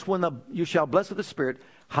 Else when you shall bless with the Spirit,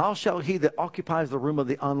 how shall he that occupies the room of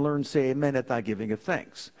the unlearned say amen at thy giving of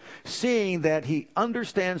thanks? Seeing that he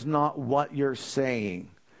understands not what you're saying.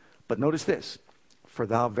 But notice this, for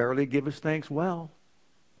thou verily givest thanks well,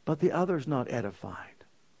 but the other's not edified.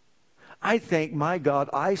 I thank my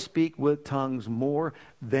God I speak with tongues more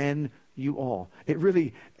than you all. It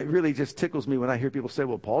really just tickles me when I hear people say,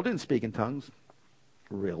 well, Paul didn't speak in tongues.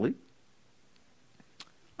 Really?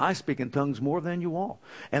 I speak in tongues more than you all.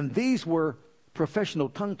 And these were professional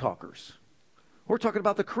tongue talkers. We're talking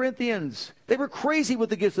about the Corinthians. They were crazy with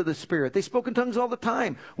the gifts of the Spirit. They spoke in tongues all the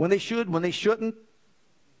time. When they should, when they shouldn't.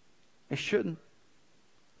 They shouldn't.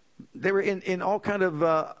 They were in all kind of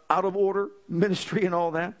out of order ministry and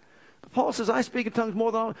all that. But Paul says, I speak in tongues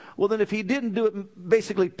more than all. Well, then if he didn't do it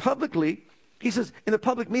basically publicly, he says, in a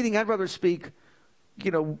public meeting, I'd rather speak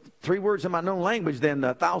 3 words in my known language than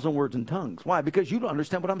 1,000 words in tongues. Why? Because you don't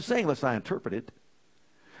understand what I'm saying unless I interpret it.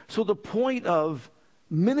 So the point of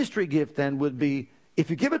ministry gift then would be, if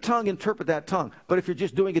you give a tongue, interpret that tongue. But if you're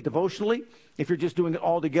just doing it devotionally, if you're just doing it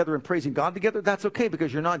all together and praising God together, that's okay,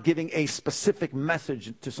 because you're not giving a specific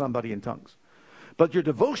message to somebody in tongues. But your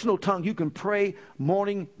devotional tongue, you can pray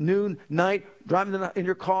morning, noon, night, driving in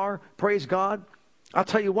your car, praise God. I'll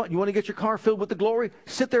tell you what, you want to get your car filled with the glory?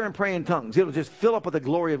 Sit there and pray in tongues. It'll just fill up with the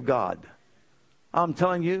glory of God. I'm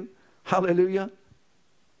telling you, hallelujah.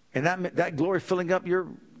 And that glory filling up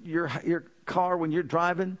your car when you're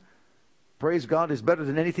driving, praise God, is better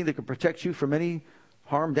than anything that can protect you from any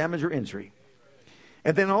harm, damage, or injury.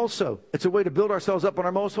 And then also, it's a way to build ourselves up on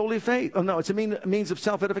our most holy faith. Oh no, it's a means of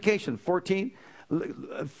self-edification. 1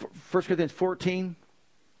 Corinthians 14.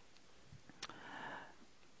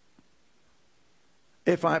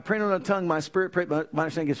 If I pray in a tongue, my spirit pray, my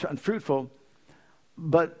understanding is unfruitful.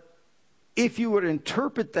 But if you were to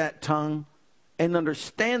interpret that tongue and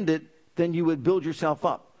understand it, then you would build yourself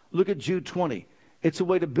up. Look at Jude 20. It's a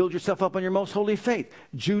way to build yourself up on your most holy faith.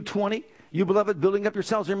 Jude 20, you beloved, building up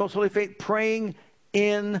yourselves in your most holy faith, praying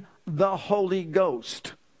in the Holy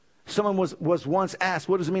Ghost. Someone was once asked,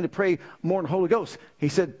 what does it mean to pray more in the Holy Ghost? He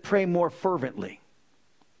said, pray more fervently.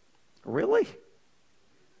 Really?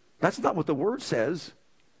 That's not what the Word says.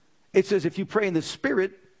 It says if you pray in the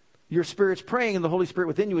Spirit, your spirit's praying and the Holy Spirit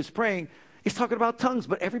within you is praying. It's talking about tongues,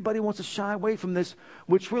 but everybody wants to shy away from this,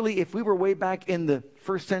 which really, if we were way back in the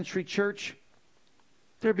first century church,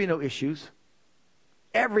 there'd be no issues.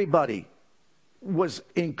 Everybody was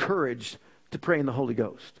encouraged to pray in the Holy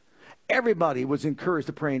Ghost. Everybody was encouraged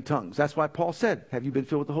to pray in tongues. That's why Paul said, have you been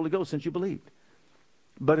filled with the Holy Ghost since you believed?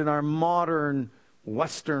 But in our modern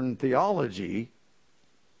Western theology,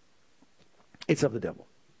 it's of the devil.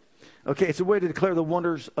 Okay, it's a way to declare the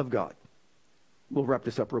wonders of God. We'll wrap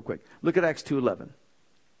this up real quick. Look at Acts 2:11.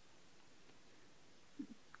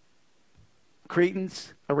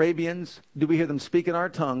 Cretans, Arabians, do we hear them speak in our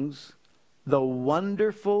tongues the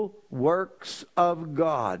wonderful works of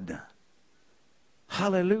God?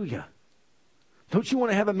 Hallelujah. Don't you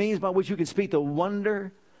want to have a means by which you can speak the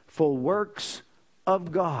wonderful works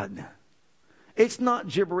of God? It's not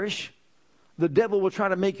gibberish. The devil will try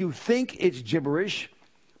to make you think it's gibberish,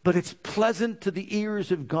 but it's pleasant to the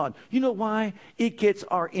ears of God. You know why? It gets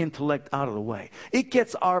our intellect out of the way. It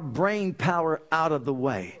gets our brain power out of the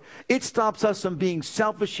way. It stops us from being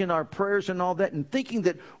selfish in our prayers and all that, and thinking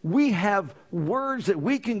that we have words that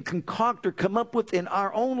we can concoct or come up with in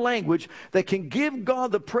our own language that can give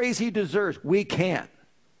God the praise He deserves. We can't.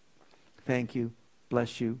 Thank you,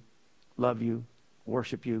 bless you, love you,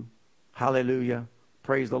 worship you, hallelujah,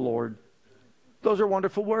 praise the Lord. Those are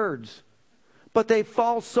wonderful words. But they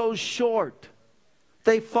fall so short.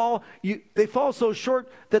 They fall so short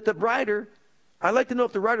that the writer, I'd like to know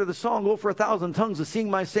if the writer of the song, "Oh, for 1,000 tongues to sing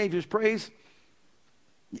my Savior's praise,"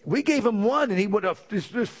 we gave him one and he would have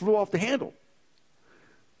just flew off the handle.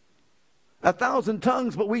 1,000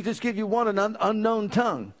 tongues, but we just give you one, an unknown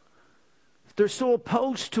tongue. They're so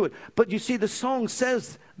opposed to it. But you see, the song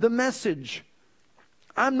says the message.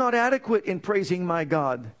 I'm not adequate in praising my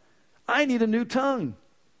God. I need a new tongue.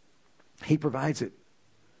 He provides it.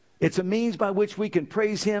 It's a means by which we can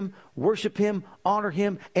praise Him, worship Him, honor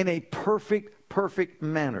Him in a perfect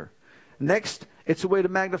manner. Next, it's a way to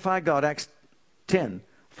magnify God. Acts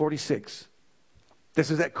 10:46.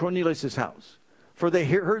 This is at Cornelius' house. For they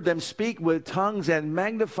heard them speak with tongues and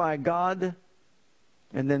magnify God.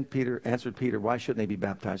 And then Peter answered Peter, why shouldn't they be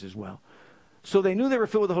baptized as well? So they knew they were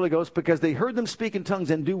filled with the Holy Ghost because they heard them speak in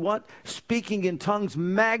tongues and do what? Speaking in tongues,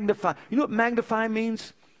 magnify. You know what magnify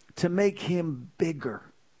means? To make Him bigger.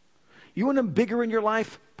 You want Him bigger in your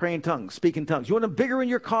life? Pray in tongues, speak in tongues. You want Him bigger in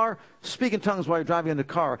your car? Speak in tongues while you're driving in the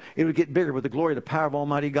car. It would get bigger with the glory and the power of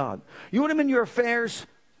Almighty God. You want Him in your affairs?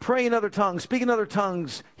 Pray in other tongues, speak in other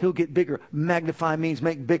tongues. He'll get bigger. Magnify means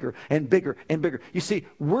make bigger and bigger and bigger. You see,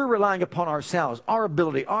 we're relying upon ourselves, our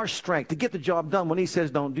ability, our strength to get the job done when He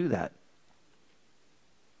says don't do that.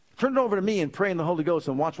 Turn it over to me and pray in the Holy Ghost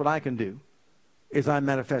and watch what I can do as I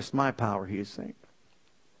manifest my power, He is saying.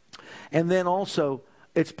 And then also,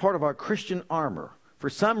 It's part of our Christian armor. For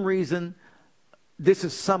some reason, this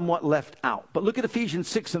is somewhat left out. But look at Ephesians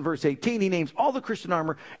 6 and verse 18. He names all the Christian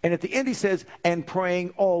armor. And at the end he says, and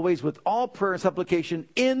praying always with all prayer and supplication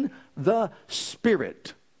in the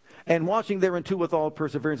Spirit. And watching thereunto with all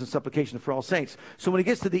perseverance and supplication for all saints. So when he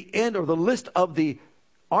gets to the end or the list of the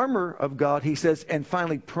armor of God, he says, and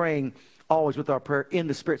finally praying always with our prayer in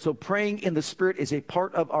the Spirit. So praying in the Spirit is a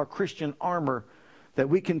part of our Christian armor that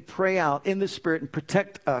we can pray out in the Spirit and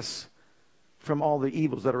protect us from all the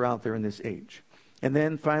evils that are out there in this age. And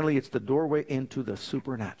then finally, it's the doorway into the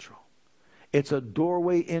supernatural. It's a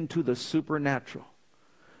doorway into the supernatural.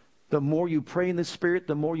 The more you pray in the Spirit,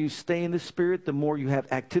 the more you stay in the Spirit, the more you have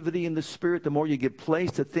activity in the Spirit, the more you give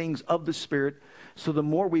place to things of the Spirit. So the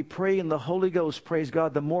more we pray in the Holy Ghost, praise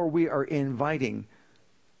God, the more we are inviting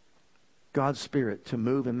God's Spirit to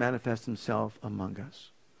move and manifest himself among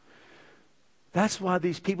us. That's why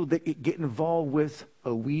these people that get involved with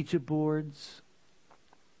Ouija boards,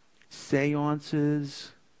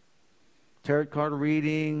 seances, tarot card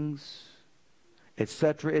readings,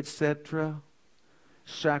 etc.,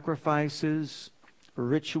 sacrifices,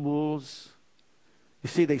 rituals. You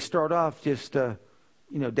see, they start off just,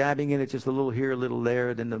 dabbing in it just a little here, a little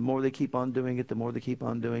there. Then the more they keep on doing it, the more they keep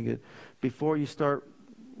on doing it. Before you start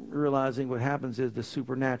realizing what happens is the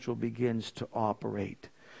supernatural begins to operate.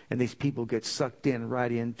 And these people get sucked in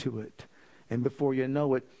right into it. And before you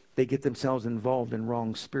know it, they get themselves involved in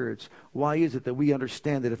wrong spirits. Why is it that we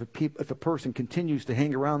understand that if a person continues to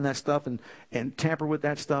hang around that stuff and tamper with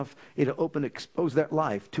that stuff, it'll expose that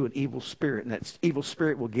life to an evil spirit. And that evil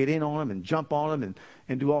spirit will get in on them and jump on them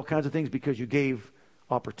and do all kinds of things because you gave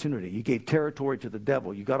opportunity. You gave territory to the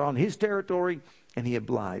devil. You got on his territory and he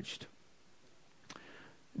obliged.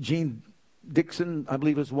 Jean Dixon, I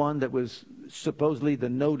believe, was one that was supposedly the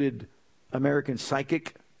noted American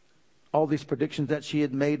psychic. All these predictions that she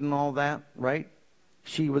had made and all that, right?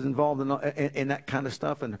 She was involved in that kind of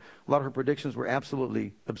stuff, and a lot of her predictions were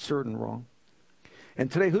absolutely absurd and wrong.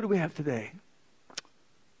 And today, who do we have today?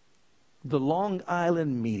 The Long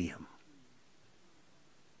Island Medium.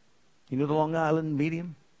 You know the Long Island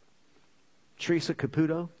Medium? Teresa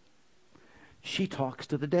Caputo. She talks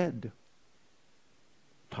to the dead.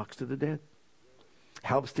 Talks to the dead.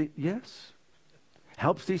 Helps these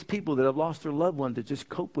people that have lost their loved one to just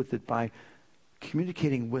cope with it by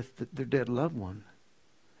communicating with their dead loved one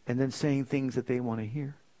and then saying things that they want to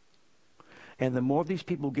hear. And the more these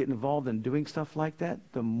people get involved in doing stuff like that,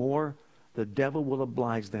 the more the devil will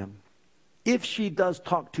oblige them. If she does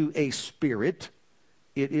talk to a spirit,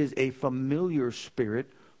 it is a familiar spirit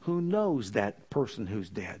who knows that person who's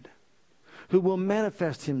dead, who will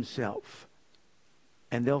manifest himself,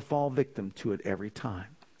 and they'll fall victim to it every time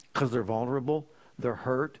because they're vulnerable. They're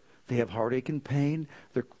hurt. They have heartache and pain.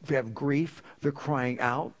 They have grief. They're crying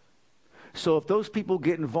out. So if those people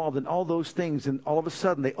get involved in all those things and all of a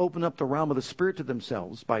sudden they open up the realm of the Spirit to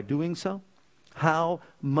themselves by doing so, how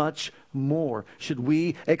much more should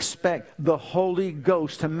we expect the Holy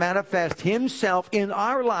Ghost to manifest himself in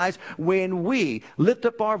our lives when we lift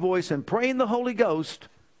up our voice and pray in the Holy Ghost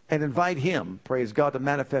and invite him, praise God, to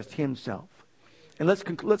manifest himself. And let's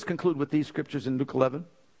conclude with these scriptures in Luke 11.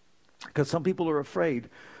 Because some people are afraid.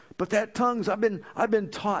 But that tongues, I've been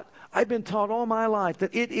taught all my life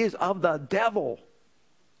that it is of the devil.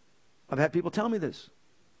 I've had people tell me this.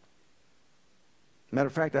 Matter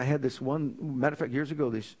of fact, years ago,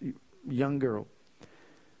 this young girl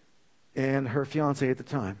and her fiance at the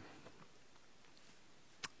time.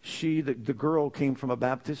 The girl came from a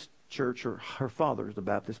Baptist church, or her father is a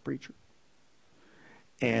Baptist preacher.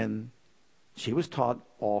 And she was taught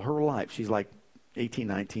all her life. She's like 18,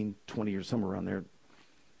 19, 20 years, somewhere around there,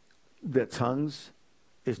 that tongues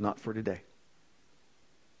is not for today.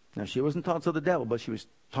 Now, she wasn't taught to the devil, but she was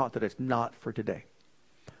taught that it's not for today.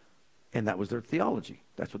 And that was their theology.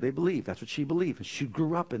 That's what they believed. That's what she believed. And she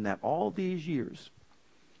grew up in that all these years.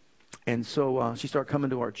 And so she started coming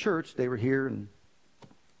to our church. They were here, and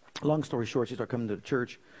long story short, she started coming to the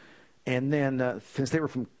church. And then, since they were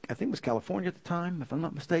from, I think it was California at the time, if I'm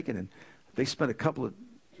not mistaken, and they spent a couple of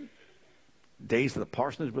days at the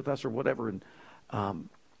parsonage with us or whatever, and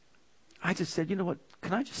I just said, you know what,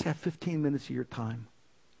 can I just have 15 minutes of your time?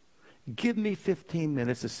 Give me 15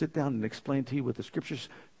 minutes to sit down and explain to you what the scriptures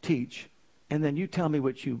teach, and then you tell me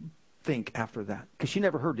what you think after that. Because she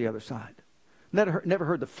never heard the other side. Never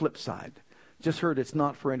heard the flip side. Just heard it's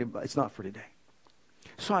not for anybody, it's not for today.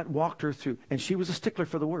 So I walked her through, and she was a stickler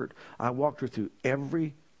for the word. I walked her through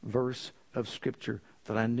every verse of scripture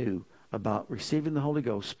that I knew about receiving the Holy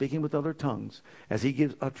Ghost, speaking with other tongues as he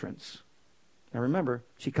gives utterance. Now remember,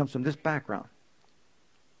 she comes from this background.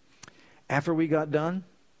 After we got done,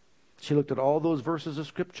 she looked at all those verses of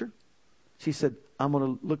Scripture. She said, I'm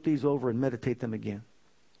going to look these over and meditate them again.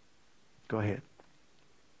 Go ahead.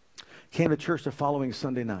 Came to church the following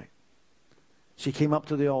Sunday night. She came up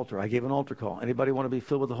to the altar. I gave an altar call. Anybody want to be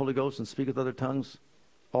filled with the Holy Ghost and speak with other tongues?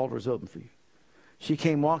 Altar is open for you. She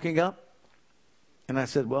came walking up, and I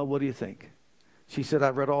said, well, what do you think? She said,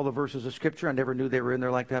 I've read all the verses of Scripture. I never knew they were in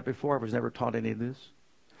there like that before. I was never taught any of this.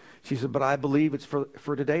 She said, but I believe it's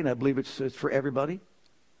for today, and I believe it's for everybody.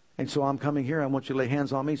 And so I'm coming here. I want you to lay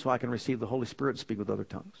hands on me so I can receive the Holy Spirit and speak with other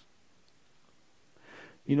tongues.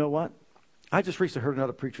 You know what? I just recently heard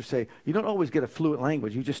another preacher say, you don't always get a fluent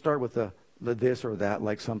language. You just start with the this or that,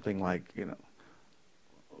 like something like,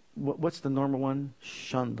 what's the normal one?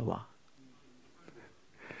 Shandala.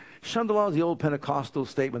 Shandala is the old Pentecostal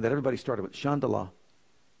statement that everybody started with. Shandala.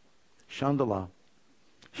 Shandala.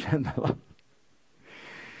 Shandala.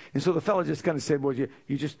 And so the fellow just kind of said, well, you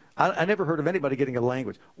just, I never heard of anybody getting a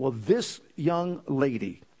language. Well, this young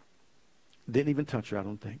lady didn't even touch her, I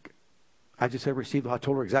don't think. I just said I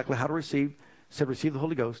told her exactly how to receive, said receive the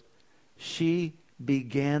Holy Ghost. She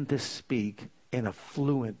began to speak in a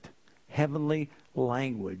fluent, heavenly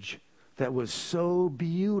language that was so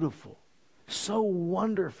beautiful, so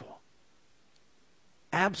wonderful,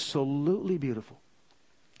 absolutely beautiful.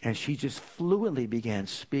 And she just fluently began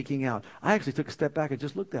speaking out. I actually took a step back and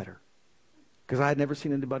just looked at her because I had never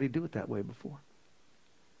seen anybody do it that way before.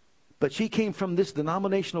 But she came from this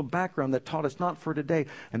denominational background that taught us not for today.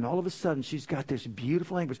 And all of a sudden, she's got this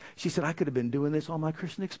beautiful language. She said, I could have been doing this all my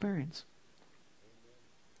Christian experience.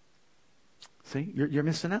 See, you're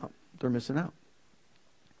missing out. They're missing out.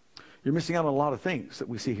 You're missing out on a lot of things that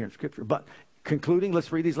we see here in Scripture. But concluding,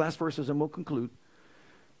 let's read these last verses and we'll conclude.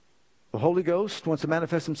 The Holy Ghost wants to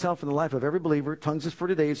manifest himself in the life of every believer. Tongues is for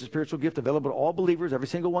today. It's a spiritual gift available to all believers. Every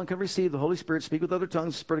single one can receive the Holy Spirit, speak with other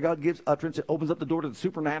tongues. The Spirit of God gives utterance. It opens up the door to the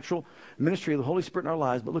supernatural ministry of the Holy Spirit in our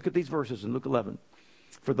lives. But look at these verses in Luke 11.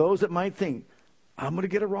 For those that might think, I'm going to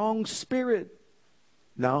get a wrong spirit.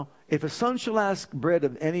 Now, if a son shall ask bread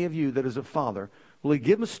of any of you that is a father, will he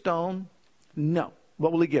give him a stone? No.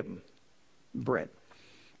 What will he give him? Bread.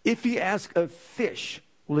 If he ask of fish,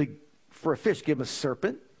 will he, for a fish, give him a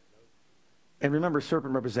serpent? And remember,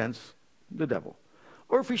 serpent represents the devil.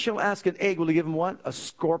 Or if he shall ask an egg, will he give him what? A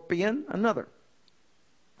scorpion? Another.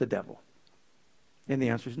 The devil. And the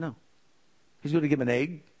answer is no. He's going to give an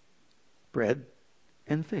egg, bread,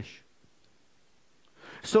 and fish.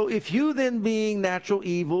 So if you then, being natural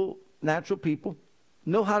evil, natural people,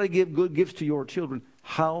 know how to give good gifts to your children,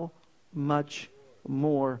 how much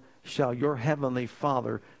more shall your heavenly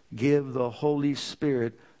Father give the Holy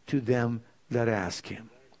Spirit to them that ask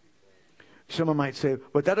him? Someone might say,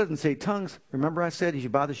 but that doesn't say tongues. Remember I said, as you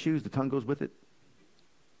buy the shoes, the tongue goes with it.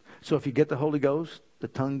 So if you get the Holy Ghost, the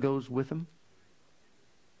tongue goes with him.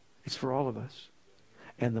 It's for all of us.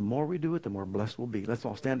 And the more we do it, the more blessed we'll be. Let's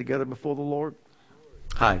all stand together before the Lord.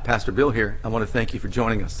 Hi, Pastor Bill here. I want to thank you for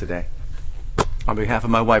joining us today. On behalf of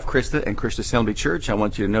my wife, Krista, and Christian Assembly Church, I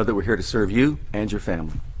want you to know that we're here to serve you and your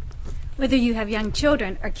family. Whether you have young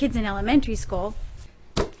children or kids in elementary school,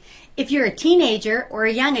 if you're a teenager or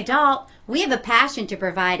a young adult, we have a passion to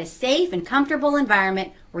provide a safe and comfortable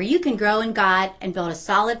environment where you can grow in God and build a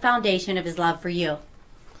solid foundation of his love for you.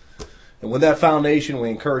 And with that foundation, we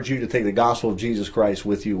encourage you to take the gospel of Jesus Christ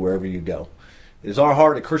with you wherever you go. It is our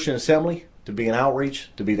heart at Christian Assembly to be an outreach,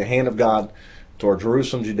 to be the hand of God toward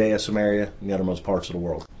Jerusalem, Judea, Samaria, and the uttermost parts of the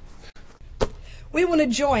world. We want to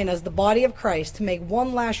join as the body of Christ to make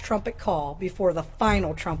one last trumpet call before the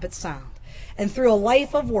final trumpet sound, and through a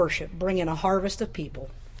life of worship, bring in a harvest of people.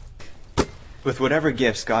 With whatever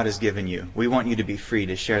gifts God has given you, we want you to be free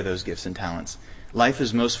to share those gifts and talents. Life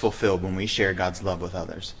is most fulfilled when we share God's love with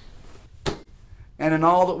others. And in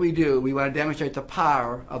all that we do, we want to demonstrate the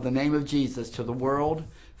power of the name of Jesus to the world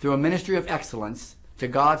through a ministry of excellence to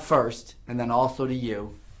God first, and then also to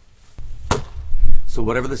you. So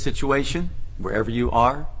whatever the situation, wherever you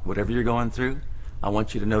are, whatever you're going through, I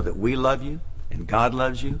want you to know that we love you, and God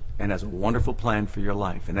loves you, and has a wonderful plan for your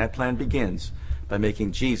life. And that plan begins by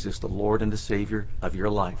making Jesus the Lord and the Savior of your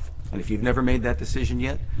life. And if you've never made that decision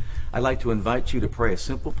yet, I'd like to invite you to pray a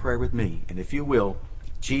simple prayer with me. And if you will,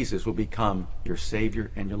 Jesus will become your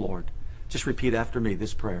Savior and your Lord. Just repeat after me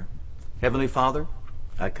this prayer. Heavenly Father,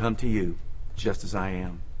 I come to you just as I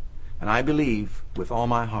am. And I believe with all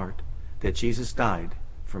my heart that Jesus died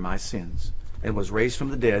for my sins and was raised from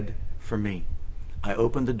the dead for me. I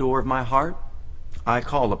open the door of my heart. I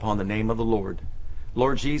call upon the name of the Lord.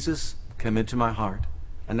 Lord Jesus, come into my heart,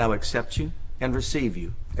 and now accept you and receive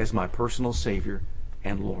you as my personal Savior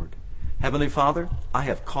and Lord. Heavenly Father, I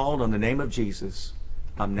have called on the name of Jesus,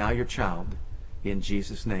 I'm now your child. In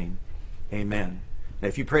Jesus' name, amen. Now,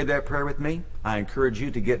 if you prayed that prayer with me, I encourage you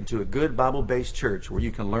to get into a good Bible-based church where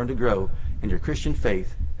you can learn to grow in your Christian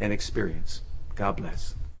faith and experience. God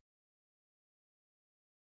bless.